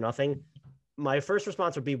Lowry leaves for nothing, my first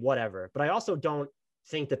response would be whatever. But I also don't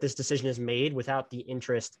think that this decision is made without the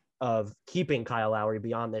interest of keeping Kyle Lowry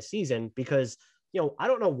beyond this season, because, I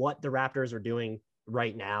don't know what the Raptors are doing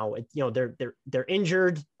right now. They're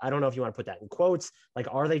injured. I don't know if you want to put that in quotes. Like,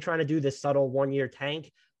 are they trying to do this subtle 1-year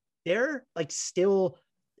tank? They're like still,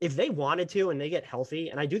 if they wanted to and they get healthy,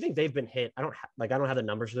 and I do think they've been hit. I don't have the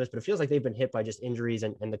numbers for this, but it feels like they've been hit by just injuries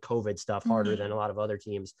and the COVID stuff harder than a lot of other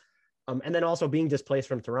teams. And then also being displaced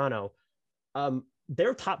from Toronto.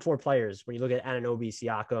 Their top 4 players, when you look at Anunoby,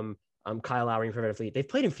 Siakam, Kyle Lowry, and Fred VanVleet, they've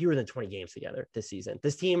played in fewer than 20 games together this season.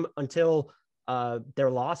 This team, until their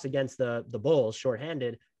loss against the Bulls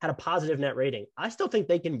shorthanded, had a positive net rating. I still think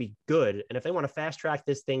they can be good. And if they want to fast track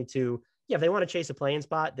this thing to, if they want to chase a play-in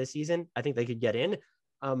spot this season, I think they could get in.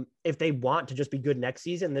 If they want to just be good next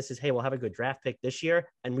season, this is, hey, we'll have a good draft pick this year,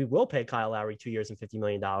 and we will pay Kyle Lowry 2 years and $50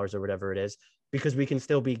 million or whatever it is, because we can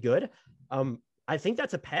still be good. I think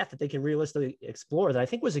that's a path that they can realistically explore that I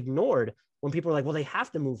think was ignored when people were like, well, they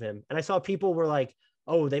have to move him. And I saw people were like,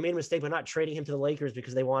 oh, they made a mistake by not trading him to the Lakers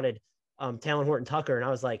because they wanted Talon Horton-Tucker. And I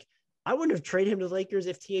was like, I wouldn't have traded him to the Lakers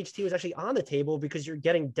if THT was actually on the table, because you're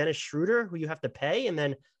getting Dennis Schroeder, who you have to pay. And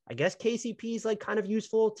then I guess KCP is like kind of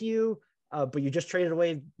useful to you, but you just traded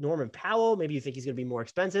away Norman Powell. Maybe you think he's going to be more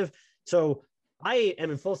expensive. So I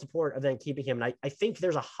am in full support of them keeping him. And I think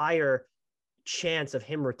there's a higher chance of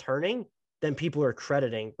him returning than people are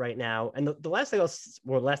crediting right now. And the last thing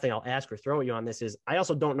I'll ask or throw at you on this is I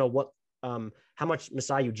also don't know what how much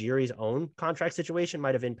Masai Ujiri's own contract situation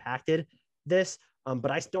might have impacted this.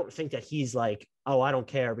 But I don't think that he's like, oh, I don't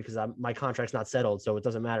care because my contract's not settled, so it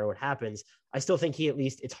doesn't matter what happens. I still think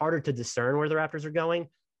it's harder to discern where the Raptors are going.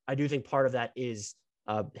 I do think part of that is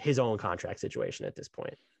his own contract situation at this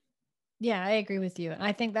point. Yeah, I agree with you.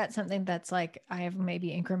 I think that's something that's like I have maybe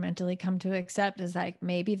incrementally come to accept is like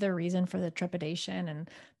maybe the reason for the trepidation and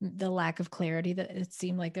the lack of clarity that it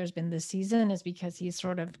seemed like there's been this season is because he's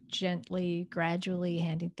sort of gently, gradually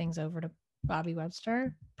handing things over to Bobby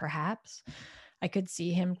Webster, perhaps. I could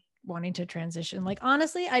see him wanting to transition. Like,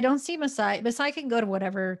 honestly, I don't see Masai. Masai can go to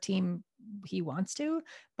whatever team he wants to,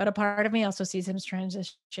 but a part of me also sees him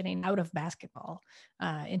transitioning out of basketball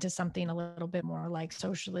into something a little bit more like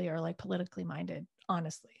socially or like politically minded,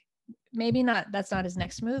 honestly. Maybe not, that's not his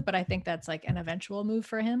next move, but I think that's like an eventual move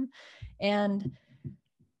for him. And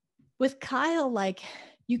with Kyle, like,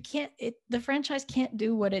 the franchise can't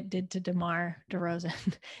do what it did to DeMar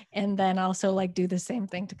DeRozan and then also like do the same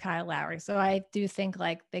thing to Kyle Lowry. So I do think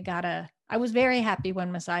like I was very happy when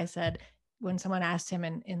Masai said, when someone asked him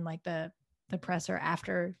in like the presser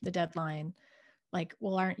after the deadline, like,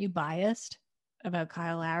 well, aren't you biased about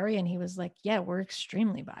Kyle Lowry? And he was like, yeah, we're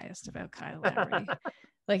extremely biased about Kyle Lowry.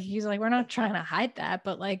 Like, he's like, we're not trying to hide that,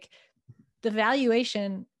 but like the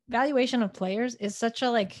valuation of players is such a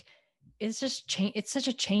like, it's just change. It's such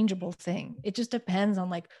a changeable thing. It just depends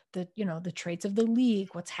on like the traits of the league,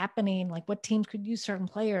 what's happening, like what teams could use certain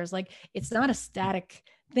players. Like it's not a static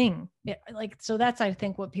thing. So that's, I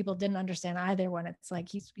think, what people didn't understand either when it's like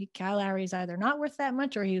Kyle Lowry is either not worth that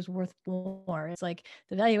much or he's worth more. It's like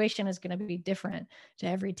the valuation is going to be different to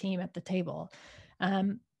every team at the table.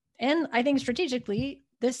 And I think strategically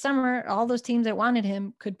this summer, all those teams that wanted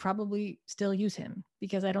him could probably still use him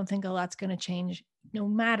because I don't think a lot's going to change no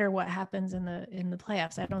matter what happens in the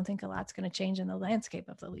playoffs. I don't think a lot's going to change in the landscape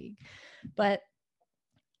of the league. But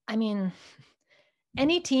I mean,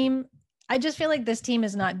 any team, I just feel like this team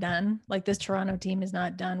is not done. Like this Toronto team is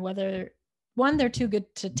not done. Whether one, they're too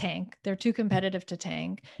good to tank. They're too competitive to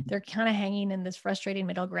tank. They're kind of hanging in this frustrating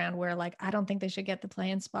middle ground where like, I don't think they should get the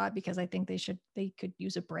play-in spot because I think they could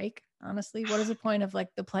use a break. Honestly, what is the point of like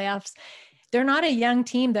the playoffs? They're not a young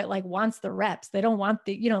team that like wants the reps. They don't want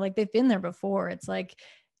like they've been there before. It's like,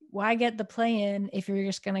 why get the play-in if you're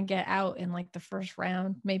just going to get out in like the first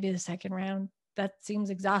round, maybe the second round? That seems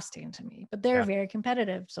exhausting to me, but they're very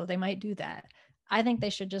competitive. So they might do that. I think they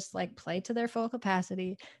should just like play to their full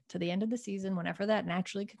capacity to the end of the season, whenever that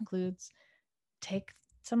naturally concludes, take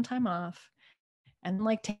some time off and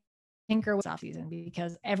like tinker with off season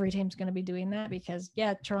because every team's going to be doing that because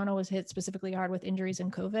Toronto was hit specifically hard with injuries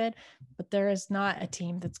and COVID, but there is not a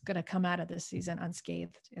team that's going to come out of this season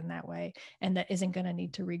unscathed in that way. And that isn't going to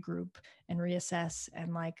need to regroup and reassess.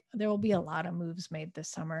 And like, there will be a lot of moves made this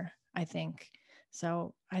summer, I think.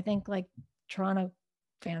 So I think like Toronto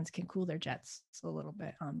fans can cool their jets a little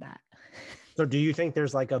bit on that. So do you think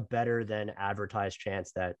there's like a better than advertised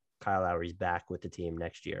chance that Kyle Lowry's back with the team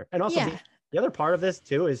next year? And also the other part of this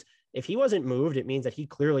too is if he wasn't moved, it means that he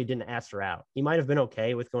clearly didn't ask her out. He might have been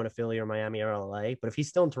okay with going to Philly or Miami or LA, but if he's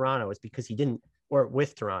still in Toronto, it's because he didn't, or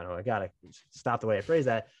with Toronto. I got to stop the way I phrase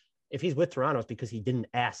that. If he's with Toronto, it's because he didn't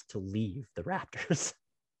ask to leave the Raptors.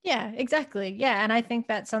 Yeah, exactly. Yeah. And I think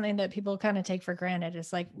that's something that people kind of take for granted.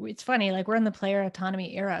 It's like, it's funny, like we're in the player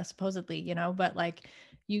autonomy era, supposedly, but like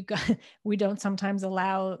we don't sometimes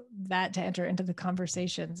allow that to enter into the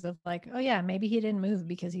conversations of like, oh yeah, maybe he didn't move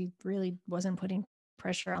because he really wasn't putting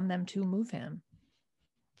pressure on them to move him.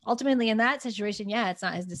 Ultimately in that situation, it's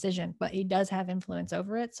not his decision, but he does have influence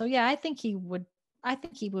over it. So yeah, I think he would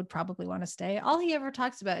probably want to stay. All he ever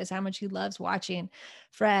talks about is how much he loves watching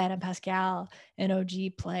Fred and Pascal and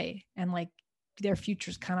OG play and like their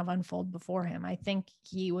futures kind of unfold before him. I think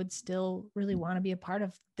he would still really want to be a part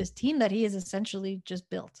of this team that he has essentially just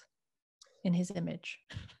built in his image.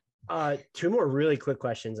 Two more really quick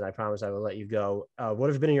questions, and I promise I will let you go. What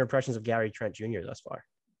have been your impressions of Gary Trent Jr. thus far?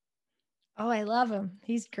 Oh, I love him.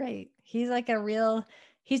 He's great. He's like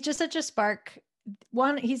he's just such a spark.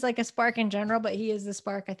 One, he's like a spark in general, but he is the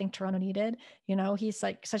spark I think Toronto needed. He's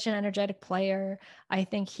like such an energetic player. I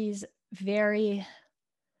think he's very,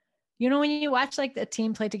 when you watch like a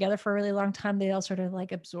team play together for a really long time, they all sort of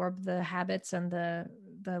like absorb the habits and the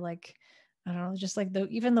like, I don't know, just like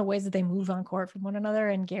even the ways that they move on court from one another.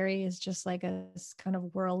 And Gary is just like a kind of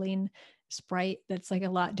whirling sprite that's like a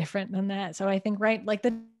lot different than that. So I think, right, like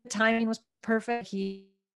the timing was perfect. He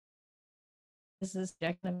this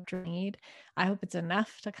need. I hope it's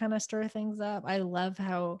enough to kind of stir things up. I love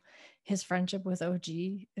how his friendship with OG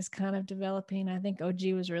is kind of developing. I think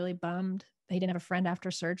OG was really bummed he didn't have a friend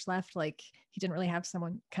after Serge left. Like he didn't really have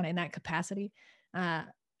someone kind of in that capacity.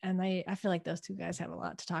 And I feel like those two guys have a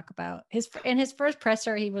lot to talk about. In his first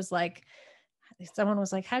presser, he was like, someone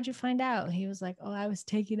was like, "How'd you find out?" He was like, "Oh, I was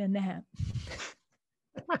taking a nap."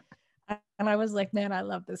 And I was like, man, I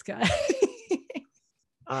love this guy.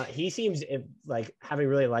 He seems like, having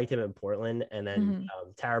really liked him in Portland, and then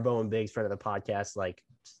Tara Bowen Biggs, friend of the podcast, like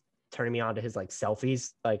turning me on to his like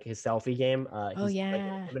selfies, like his selfie game. He's like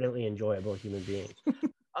an evidently enjoyable human being.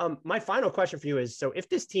 My final question for you is, so if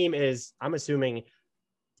this team is, I'm assuming,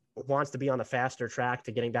 wants to be on the faster track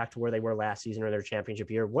to getting back to where they were last season or their championship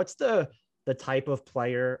year, what's the type of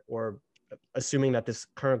player, or assuming that this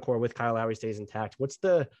current core with Kyle Lowry stays intact, what's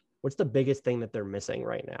the biggest thing that they're missing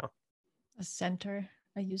right now?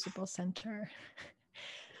 A usable center.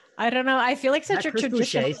 I don't know. I feel like such a traditional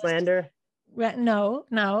Boucher slander.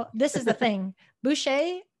 No. This is the thing.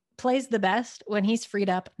 Boucher plays the best when he's freed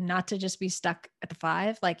up not to just be stuck at the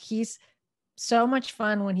 5. Like he's so much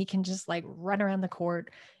fun when he can just like run around the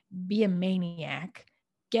court, be a maniac,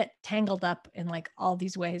 get tangled up in like all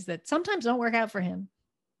these ways that sometimes don't work out for him.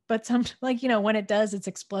 But some, like, when it does, it's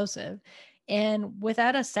explosive. And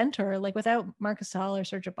without a center, like without Marc Gasol or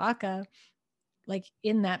Serge Ibaka, like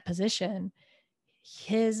in that position,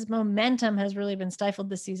 his momentum has really been stifled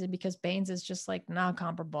this season because Baynes is just like not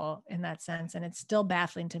comparable in that sense. And it's still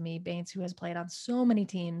baffling to me. Baynes, who has played on so many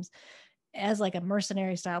teams as like a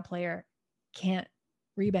mercenary style player, can't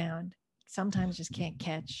rebound, sometimes just can't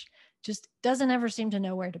catch, just doesn't ever seem to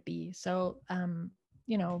know where to be. So,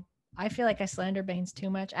 I feel like I slander Baynes too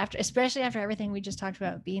much especially after everything we just talked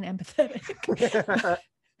about, being empathetic.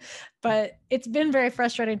 But it's been very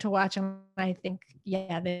frustrating to watch. And I think,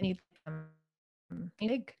 they need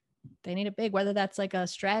big. They need a big, whether that's like a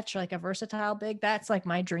stretch or like a versatile big. That's like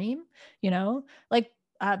my dream, like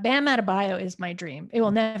Bam Adebayo is my dream. It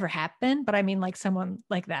will never happen, but I mean, like someone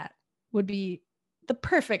like that would be the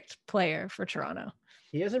perfect player for Toronto.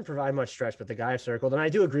 He doesn't provide much stretch, but the guy I've circled, and I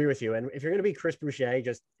do agree with you. And if you're going to be Chris Boucher,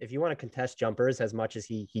 just if you want to contest jumpers as much as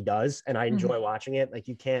he does, and I enjoy watching it, like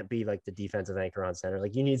you can't be like the defensive anchor on center.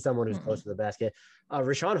 Like you need someone who's close to the basket.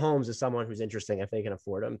 Richaun Holmes is someone who's interesting if they can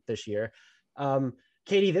afford him this year.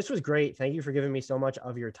 Katie, this was great. Thank you for giving me so much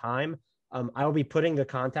of your time. I will be putting the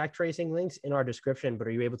contact tracing links in our description, but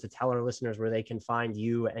are you able to tell our listeners where they can find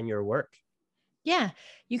you and your work? Yeah,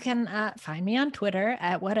 you can find me on Twitter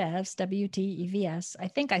at whatevs, WTEVS. I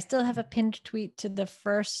think I still have a pinned tweet to the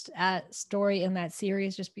first story in that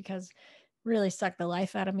series, just because it really sucked the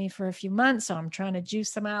life out of me for a few months. So I'm trying to juice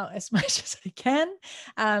them out as much as I can.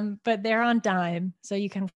 But they're on Dime, so you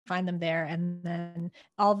can find them there. And then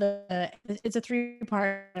it's a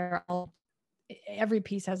 3-part. Every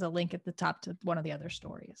piece has a link at the top to one of the other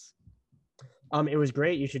stories. It was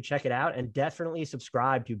great. You should check it out, and definitely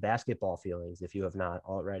subscribe to Basketball Feelings if you have not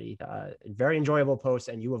already. Very enjoyable posts,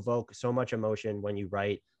 and you evoke so much emotion when you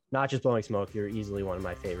write, not just blowing smoke. You're easily one of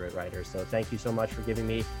my favorite writers. So thank you so much for giving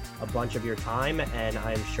me a bunch of your time, and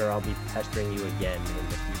I'm sure I'll be pestering you again in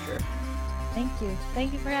the future. Thank you.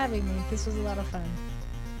 Thank you for having me. This was a lot of fun.